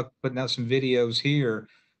great luck putting out some videos here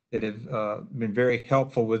that have been very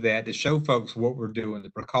helpful with that to show folks what we're doing, the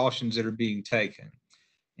precautions that are being taken.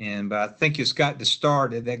 But I think it's got to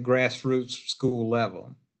start at that grassroots school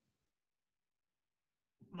level.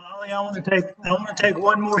 Molly, I want to take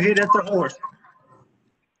one more hit at the horse.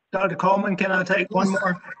 Dr. Coleman, can I take one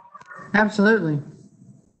more? Absolutely.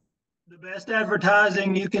 The best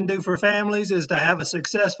advertising you can do for families is to have a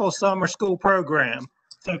successful summer school program.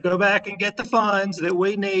 So go back and get the funds that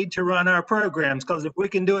we need to run our programs, because if we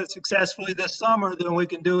can do it successfully this summer, then we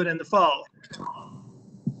can do it in the fall.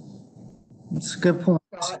 That's a good point.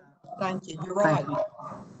 Scott, thank you. You're right.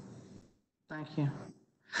 Thank you.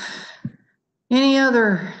 Any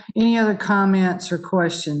other comments or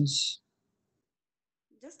questions?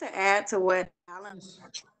 Just to add to what Alan was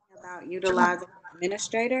saying about utilizing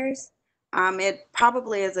administrators, it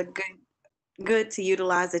probably is a good to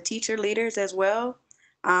utilize the teacher leaders as well.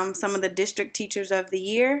 Some of the district teachers of the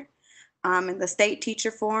year and the state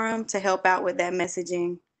teacher forum to help out with that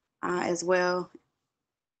messaging as well.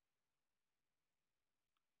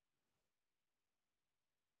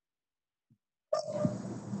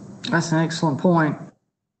 That's an excellent point.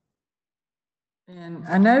 And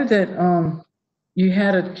I know that you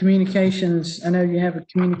had a communications, I know you have a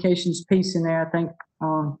communications piece in there. I think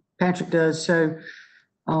Patrick does. So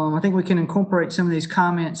I think we can incorporate some of these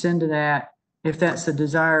comments into that if that's the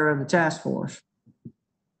desire of the task force.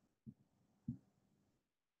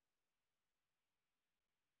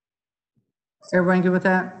 Everyone good with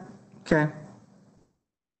that? Okay.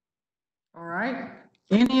 All right.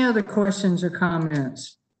 Any other questions or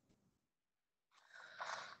comments?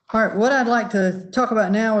 All right, what I'd like to talk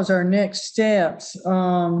about now is our next steps.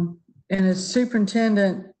 And as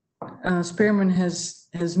Superintendent Spearman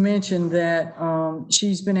has mentioned that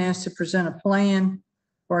she's been asked to present a plan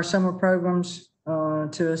for our summer programs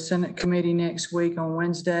to a Senate committee next week on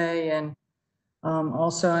Wednesday. And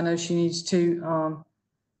also I know she needs to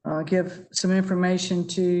give some information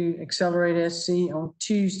to AccelerateED on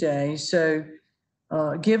Tuesday. So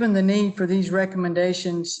given the need for these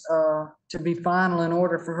recommendations to be final in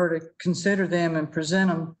order for her to consider them and present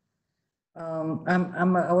them,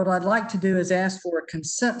 what I'd like to do is ask for a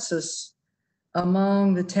consensus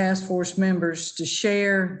among the task force members to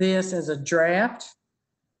share this as a draft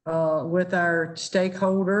with our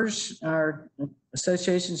stakeholders, our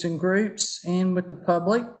associations and groups, and with the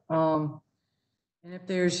public. And if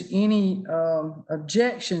there's any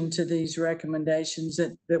objection to these recommendations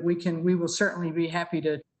that we will certainly be happy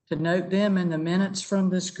to note them in the minutes from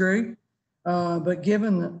this group. But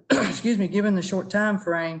given the, given the short time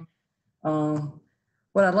frame,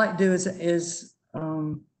 what I'd like to do is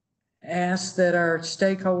ask that our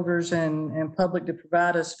stakeholders and public to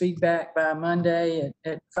provide us feedback by Monday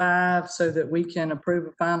at 5 so that we can approve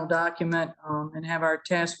a final document and have our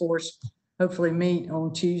task force hopefully meet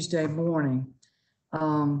on Tuesday morning.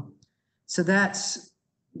 So that's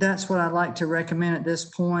what I'd like to recommend at this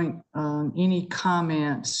point. Any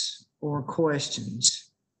comments or questions?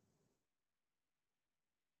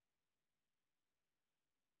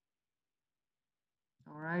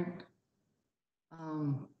 All right.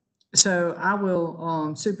 So I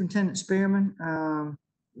will, Superintendent Spearman, I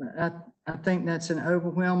think that's an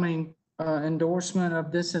overwhelming endorsement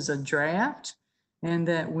of this as a draft, and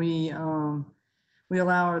that we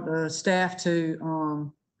allow the staff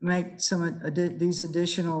to make some of these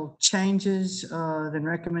additional changes and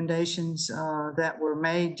recommendations that were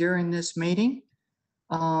made during this meeting.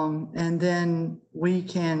 And then we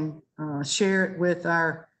can share it with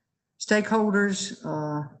our stakeholders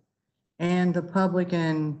and the public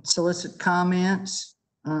and solicit comments.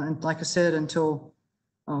 And like I said, until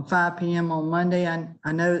 5 p.m. on Monday.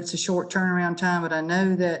 I know it's a short turnaround time, but I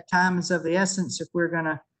know that time is of the essence if we're going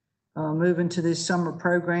to move into this summer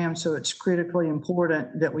program. So it's critically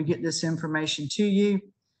important that we get this information to you.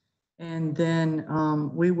 And then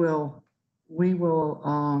we will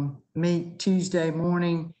meet Tuesday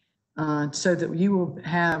morning so that you will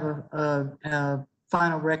have a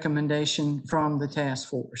final recommendation from the task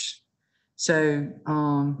force. So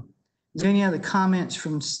is there any other comments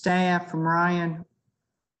from staff, from Ryan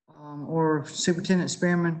or Superintendent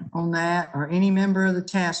Spearman on that, or any member of the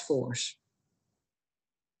task force?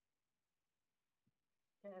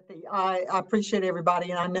 Kathy, I appreciate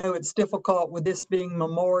everybody, and I know it's difficult with this being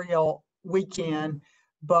Memorial Weekend,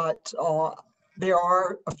 but there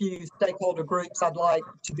are a few stakeholder groups I'd like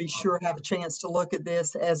to be sure have a chance to look at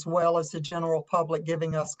this, as well as the general public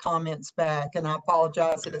giving us comments back. And I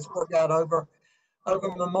apologize that it's worked out over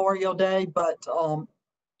Memorial Day, but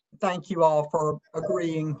thank you all for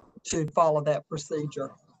agreeing to follow that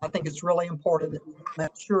procedure. I think it's really important that we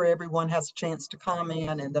make sure everyone has a chance to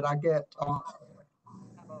comment and that I get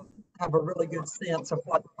have a really good sense of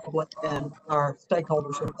what the public and our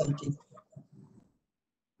stakeholders are thinking.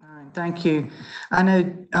 All right, thank you. I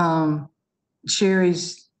know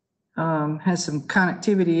Sherry's has some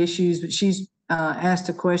connectivity issues, but she's asked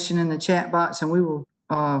a question in the chat box, and we will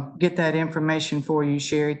get that information for you,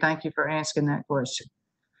 Sherry. Thank you for asking that question.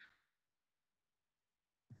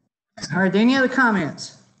 All right, any other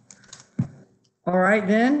comments? All right,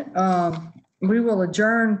 then we will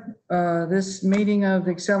adjourn this meeting of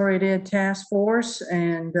the AccelerateED Task Force,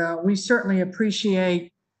 and we certainly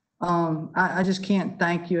appreciate, I just can't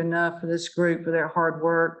thank you enough for this group for their hard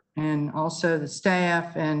work, and also the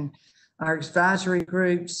staff and our advisory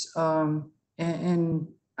groups, and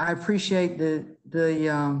I appreciate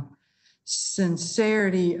the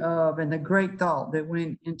sincerity of and the great thought that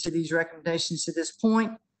went into these recommendations to this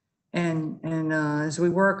point. And as we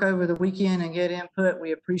work over the weekend and get input,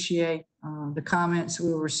 we appreciate the comments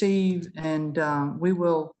we'll receive, and we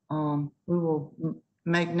will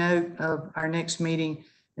make note of our next meeting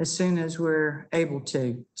as soon as we're able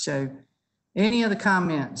to. So any other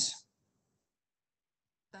comments?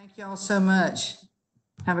 Thank you all so much.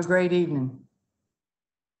 Have a great evening.